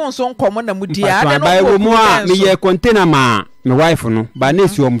no fon so nkomo na mudi ade no ba mu a me ye container ma me wife no ba na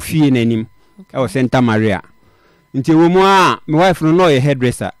si om fie nanim e o Santa Maria nti wo mu a me wife no ye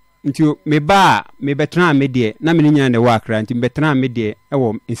hairdresser nti me ba me betra me de na me nya ne wa akra nti me betra me de e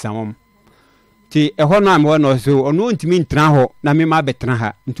wo nsamom ti e ho no am ho no so ono ntimi ntra ho na me ma betena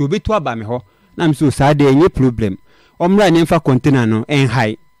ha nti obetu aba me ho na me so saa de enye problem omra ne mfa container no en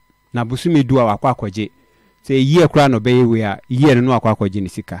high na busumi du a akwaje se yie kura no be we a yie no akwaje ni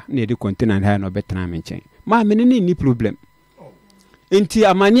sika na edi container high no betena me nchen ma me ni problem enti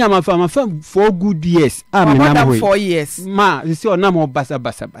amani amafa for good years amena mo 4 years ma se ona mo basa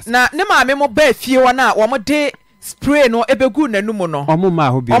na ne ma me mo ba fie wona wo mo de spray no ebegu nanum no omo ma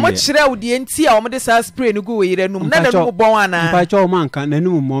ho bi omo kire wudi enti a omo de sa spray no gu we yire num na nanum bon ana mpacho o manka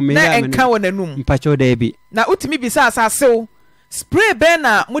nanum mo me ya me na enka wo nanum mpacho da bi na utimi bisa asasew spray be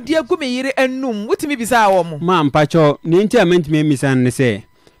na mo de agu me yire anum utimi bisa wo mo ma mpacho ne enti amenti me misan ne se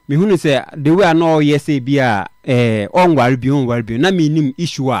me hunu se the way na o yese bia onware bi na me nim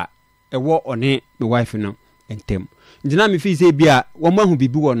issue a ewo one the wife no entem njina me fi se bia wo mahu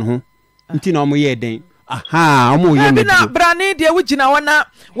bibi wo no ho nti na o mo ye den aha omo ye me na brane de wugina wona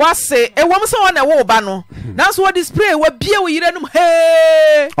wase ewom se wona wo ba no na so display wa bie wo yire num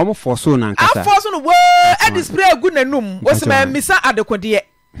he omo forso na nkasa aforso no wo e display gu nanum wo se ma misa adekode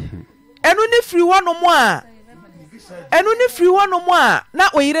enu ni free wono mo a na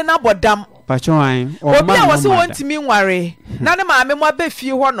oyire na bodam pacho an obi a wose wontimi nware na ne maame mo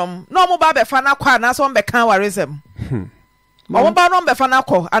abefie honom na omo ba befa na kwa na so mbe kan waresem omo ba no mbe fa na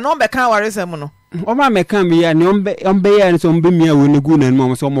kọ ana mbe kan waresem no Oma mekan bi ya ni ombe ya so mbe mia wo negu na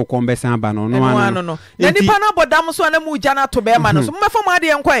mo so mo ko mbe san ba no no ano no na nipa na bodam so na mu gya na to be ma no so mmefa ma de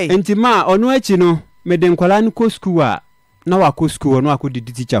enkwai enti ma ono achi no me de nkwala ni ko school a na wa ko school no akodi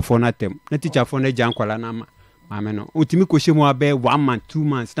teacher for na tem na teacher for na gya nkwala na ma me no utimi ko hye mo abe 1 month 2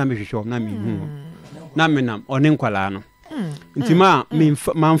 months na me hwehwe na me hu na me nam one nkwala no enti ma me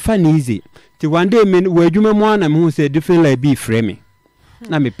mfa ni easy ti one day me wo adwuma mo na me hu say different like be frame me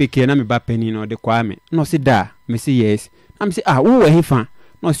na me peke na me ba pani no de kwa me no se da me se yes na me se wo we hefa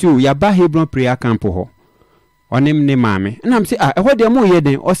no se o ya ba Hebron prayer camp ho onim ne maame na me se e ho de mo ye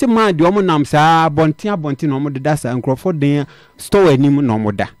den o se ma de o mo nam sa bonti no mo de da sa nkrofo den store anim no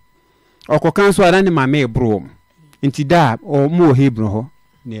mo da okokan so ara ne maame e bro nti da o mo Hebron ho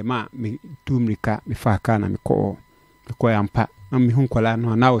ne ma me tumrika me fa aka na me ko yampa na me hu nkola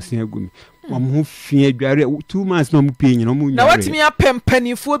no na o se agumi mo fie adware 2 months no mo pie nyina mo na watimi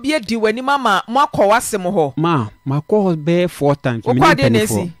apempanifo bi adi wani mama mo akọwasem ho ma ko be 4 times me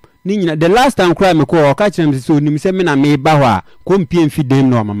penifo ni nyina the last time cry me ko ka kire me so nim se me na me ba ho a ko mpie mfidem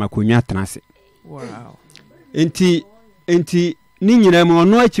no mama konwa transe wow enti ni nyina me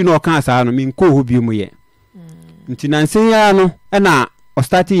ono achi no ka asa no me nko ho bi mu ye enti na nsen ya no na o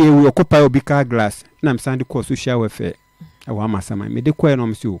start ye we occupy obica glass na me sand ko social welfare awa masama me de ko no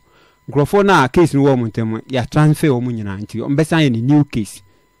me so grofo na case no wo muntem ya transfer wo munyina nti ombesa ye ni new case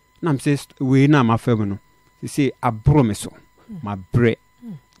na mse we na mafem no se abro me so ma bre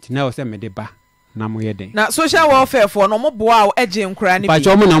tina o se me de ba na mo ye den na social welfare for no mo boa o eje nkura ni bi pa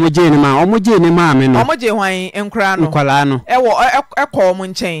cho mo na mo je ni ma o mo je ni ma me no o mo je hwan nkura no nkwala no e wo ekọ mo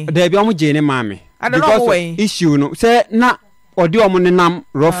nchen da bi o mo je ni ma me because issue no se na odi o mo ni nam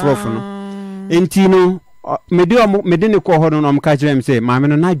rough no enti no mede ne ko ho no mka kire me say maame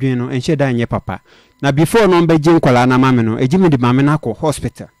no na dwen no enhye da nye papa na before no mbe je nkwala na maame no eji me de maame na ko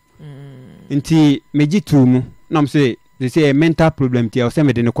hospital nti meji tu mu na mse they say mental problem ti o say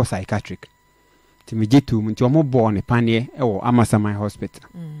me de ne ko psychiatric ti meji tu mu nti o mo bo ne panie e wo Amasaman hospital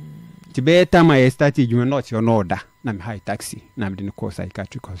ti be time I start you not your order na me high taxi na me de ne ko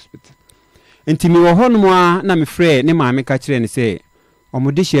psychiatric hospital nti me wo ho no a na me frɛ ne maame ka kire ne say o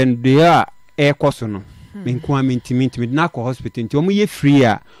mo de hye de a e koso no me nko mentimi na ko hospital nti omo ye free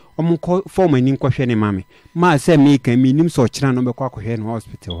a omo ko form ani nkohwe ne mame ma se me kan me nim so kira no be ko akohwe ne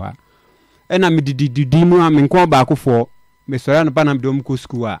hospital ha ena me didi mu a me nko ba akofo me sora no ba na me do ko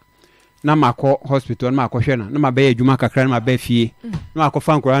school a na makọ hospital na makọ hwe na ma be adwuma kakra na ma be fie na makọ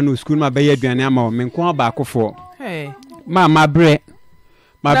fa nkora no school na ma be aduane ama me nko ba akofo ma bre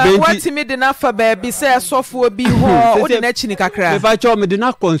ma benti na what me de na fa ba bi se sofo bi ho o de na chini kakra me fa cho me de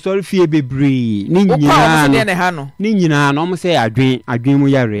na console fie bebre ni nyina no mo se adwen mu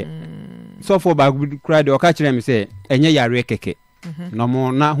yare sofo ba kra de o ka kire me se enye yare keke no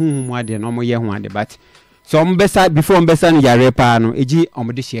mo na huhu mu ade no mo ye hu ade but so mo besa before mo besa no yare pa no eji o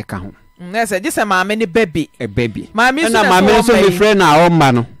mo de hye ka ho na se ji se maame ni baby maame so me friend na o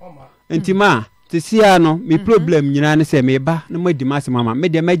ma no entima tisia no me problem nyina ne se me ba na madi mase mama me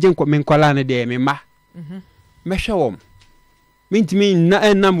de meje me nkola ne de me ma me hwe wom mintimi na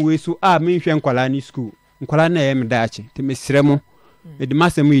enam we so me hwe nkola ni school nkola na e me da achi te me sire mo me de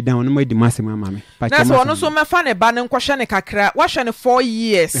mase mu idan no madi mase mama me pa na so no so me fa ne ba ne nkohwe ne kakra wa hwe ne 4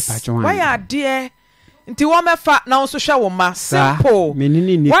 years why are there nti wo mefa na wo so hwe wo ma simple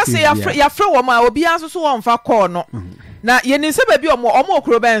once yafre wo ma obi anso so wo mfa call no na yeni se ba bi omo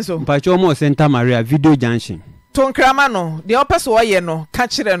okro benso mpacho omo Santa Maria video junction tonkrama no de opeso wo ye no ka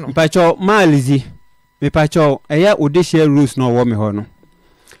kire no mpacho maalizi me pacho eya odehia rules no wo me ho no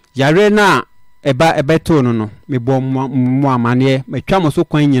yare na ebeto no me bom mo amane metwa mo so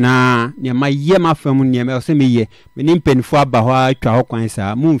kwan nyina ne ma ye mafam ne me ose me ye me ni mpanifo aba ho atwa ho kwan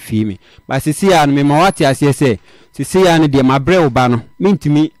saa mu mfi me ba sisi ya no me ma wate ase se sisi ya no de ma bre oba no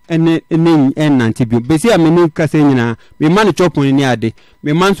mintimi ene nante bi besi ya me ni kase nyina me ma ne chopon ni ade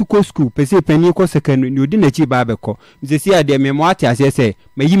me man su ko school pesi pani ko secondary ni odi na chi ba beko sisi ya de me ma wate ase se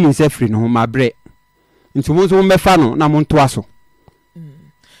me yi mi sefri no ma bre ntumo so me fa no na mo nto aso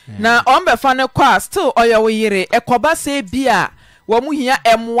na ombe fa ne kwa still oyo yire ekoba se bia wo mu hia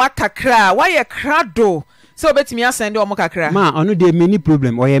emwa kakra wa ye krado se obetimi asende omo kakra ma onu de many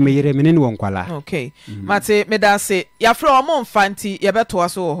problem oye me yire me ne won kwala okay mate me da se ya fra omo mfanti ye beto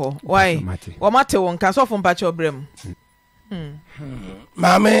aso ho why wo mate won kan so fo mpache obrem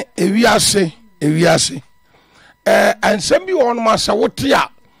maame ewiase ansem bi won ma sa wote a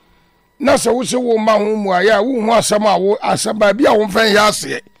na se wo se wo ma ho mu aya wo hu asam a wo asaba bi a wo mfa ya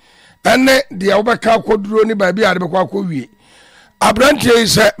ase ene de wo beka koduro ni ba bi a de beka kowie abrantie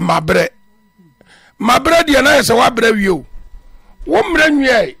se mabre de na se wa bre wie o wo mre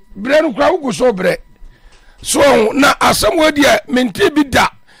nwie bre no kwa wo so bre so na asam wo de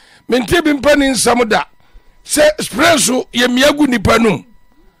menti bi mpani nsam da se spray so ye miagu nipanum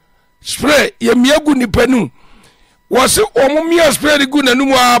spray ye miagu nipanum wasi omumia spray gu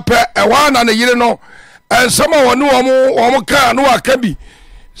nanum apa ewa na ne yire no ensama wonu omo ka no akabi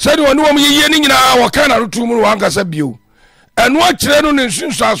sadi wonu omo yeye ni nyina waka na rutumu wankasa bio enu akire no ne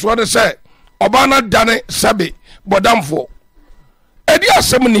nsunsu aso de se oba na dane sabe bodamfo edi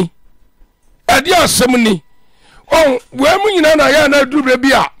asem ni on wemu nyina na ya na dubre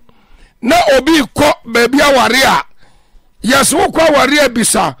bia na obi ko baby aware a yes wo kwa aware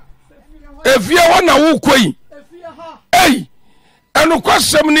bisa efia wana wo koi ei enu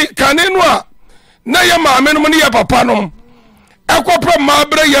kwasem ni kanenu a na ye maame no ne ye papa no ekopra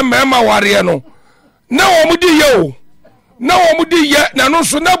mabre ye mema ware no na wo mudi ye o na wo mudi ye na no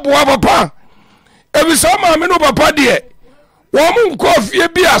so na boa papa ebisa maame no papa de wo mu nkofie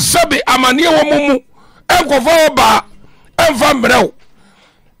bi asabe amane wo mu enkofa oba emfa mbrɛw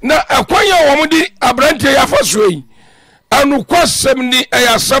na akwanya wo mudi abrantie ya fasoi anu kwasem ni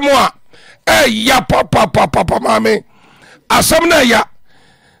eyasem a ya papa maame asam na ya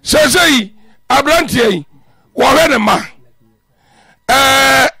sesei abrantie wo hwe ne ma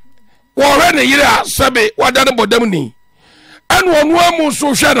wo hwe ne yire asabe wadane bodam ni anu onu amu so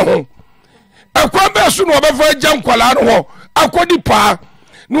hwe ne ho akwa be so no obefa gya nkwala no ho akodi pa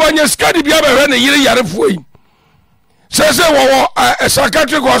no anya skadi bia be hwe ne yire yarefo yi sese wo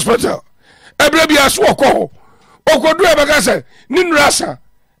psychiatric hospital ebra bia so okọ okodu e beka se ni nurasa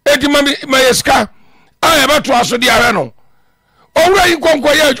edi ma yeska aya beto aso di are no owura yi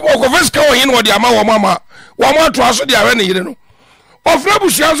konko ya okofiska wo yin wo di ama wo mama wo ma to aso di are ne yire no ofra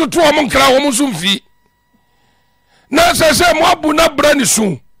busia so to wo nkra wo mu so mfi na sese mo abu na bra ni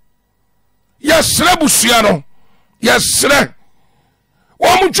su yesre busia no yesre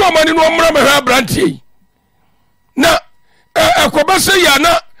wo mu choma ni no mra me ha brantie na ekobase ya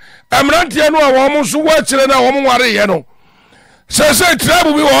na amrantie no a wo mu so wa kire na wo mu ware ye no sese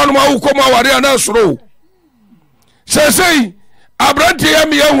tribe bi wo no ma wo ma ware na soro sese abrantie ya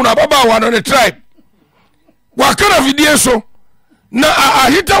mi ehuna baba wa no ne tribe wa kana vidie so na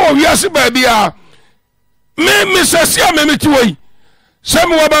ahita wo wiase ba bia me sese a me meti woi se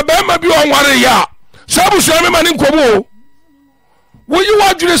me wa baba ma bi wo ware ya sabu so me ma ni nkomo wo yi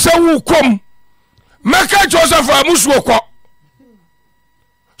wa dwure se wo kom meka Joseph amusu okọ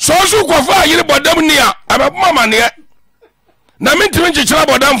so ko fa yire bodam ni a ababuma mane na mentimi nchichira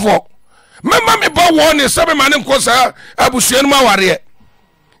bodamfo mema me ba wo ne sebe mane nkosa abusuan ma ware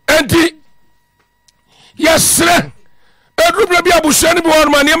enti yesre edrubra bi abusuan bi won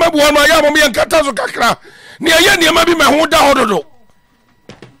mane ma bi won ma ya mo me nkata so kakra ne ye ne ma bi me ho da hododo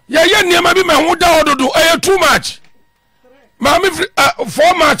ye ne ma bi me ho da hododo too much ma me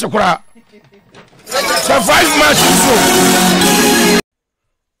 4 match kura so 5 matches so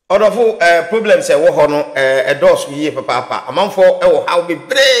odofo problems e wo ho no dos yi papa amanfo e wo how be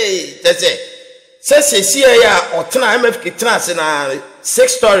brave tese sie ya otena mfk tena se na 6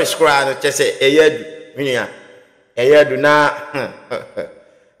 stories kura no tese eyadu minia eyadu na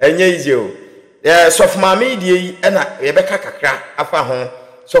enye izio sofma media yi na ye beka kakra afa ho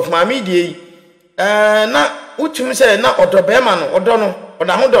sofma media yi na utum se na odobema no odo no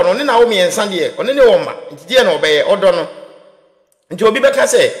oda ho do no ne na wo miensa de one ne wo ma ntie na obeye odo no nti obi beka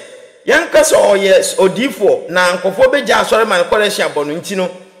se yanka so yes odifo na nkofo beja asore man kwalehia bono nti no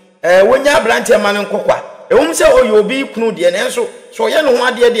wonya abrante man nkokwa ewum se oye obi kunu de ne nso so ye no ho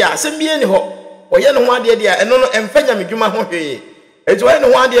ade de asem bie ni ho oye no ho ade de eno no emfanya medwuma ho hwee eti oye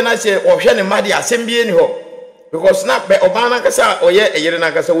no ho ade na se ohwe ne made asem bie ni ho because na be obana kasa oye eyere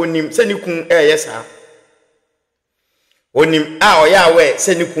na kasa wonim se ni kun yesa wonim a oye awe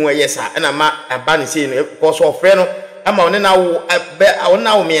se ni kun yesa na ma aba ne se no because ofre no ama one na wo be one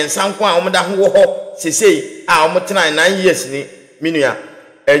na wo miensa nko a omda ho ho sesei a omtena 9 years ni minua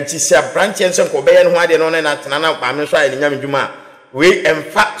enti se branch ense nko be ye no ho ade no na tena na ba me so a ni nyame dwuma we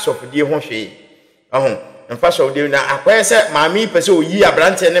emfa sofodie ho hwe ahun emfa sofodie na akwaye se maami pese oyi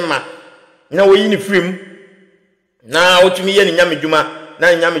abrante ne ma na oyi ni film na otumi ye ni nyame dwuma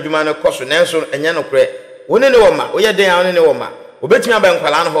na nyame dwuma no koso nenso enye no kure woni ne wo ma oye den a woni ne wo ma obetumi aba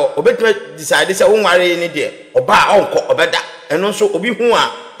nkwala no ho obetumi decide se wonware ni de oba onko obeda eno nso obi hu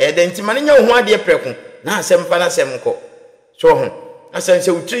a eden ma ne nya hu ade preku na asem fa na asem nko so ho asem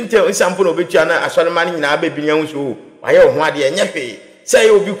se utrinte nsampo na obetua na asore ma ne nyina abebi nya hu so waye hu ade enye hwe se ye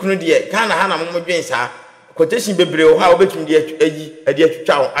obi kunu de kana ha na mo dwen sa quotation bebre ho ha obetumi de ayi ade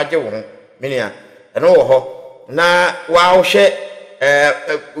atwitwa ho age wo ho menia eno wo ho na wa wo hwe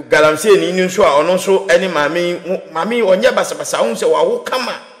galamse ni nso a ono nso eni mami onye basabasa hu se wa wo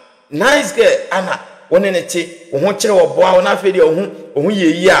kama nice girl ana woni ne ti wo ho kire wo boa wo na fe de wo ye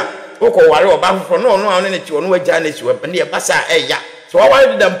yi a wo ko ware wo ba foforo no ono a woni ne ti wo no wagya na si wo ne e basa eya so wa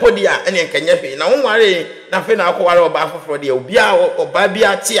ware de mpodi a ene nkanya fe na wo ware na fe na akọ ware wo ba foforo de obi a oba bi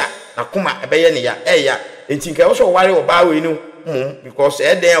ati a na kuma ebeye ne ya eya enti nka wo so ware wo ba we nu because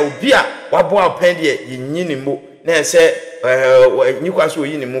eden a obi a wa boa pen de yinyi ne mo na ese nyikwa so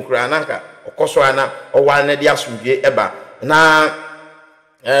yi ni mukura nanka okoso ana owa na dia asumdie eba na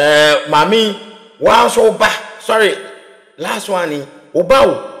mami wa so ba sorry last one oba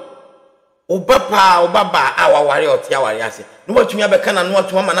ba awaware otia ware ase no watumi abeka na no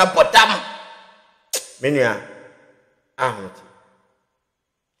watuma ma na botam menua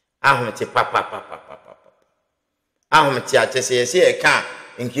ahomti papa ahomti atese yesi e ka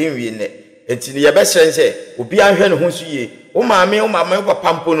nkinwie ne enti ye be srense obi ahwe ne ho so ye wo maame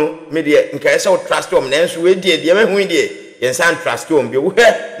papa mpo no me de nka ese wo trust om na enso we die de me hu die ye san trust om bi wo he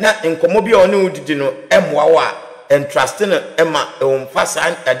na nkomo bi one udidi no emwa wo a en trust no ema omfa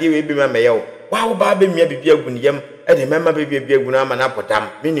san ade we bi me ye wo wa wo ba be mia bibia gu ne yam e de mema be bibia gu na ama na potam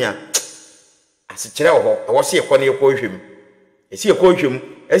menua ase kire wo wo se ekọ ne ekọ hwem esi ekọ hwem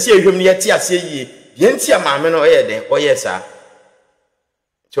esi ehwem ne yeti ase yi de ntia maame no ye den oyesa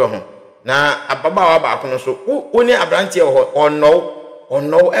so ho na ababa ba kono so woni abrante ono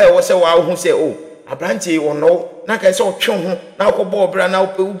wo se wa hu se abrante ono na ka se otwe ho na akọbọ obra na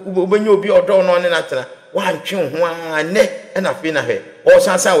obenye obi odo no ne na tena wa ntwe ho a ne na fe na he o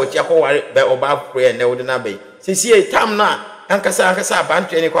sansan wo ti akọware be oba prayer ne wo de na be sisi tam na ankasa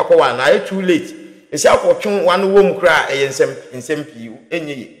abante ne kwakọwa na too late esi akọtwe wan wo mu kra ensem pi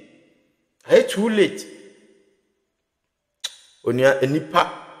enye ye too late onia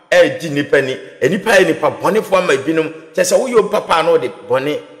enipa di nipa ni enipa enipa bone fo ma binum chese wo yo papa no de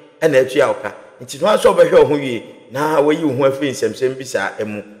bone na atua oka nti no aso obehwe ho wie na wayi ho afi nsɛmsɛm bi sa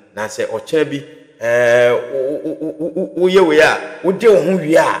emu na sɛ ɔkyena bi wo ye we a wo de ho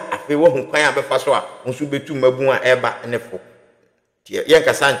wie a afi wo ho kwan abefa so a nso betu mabu a eba ne fo yen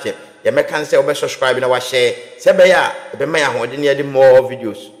kasa nche ye meka nse obe subscribe na wa share se be ya be ma ya ho de ne de more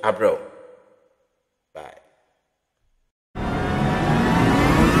videos abro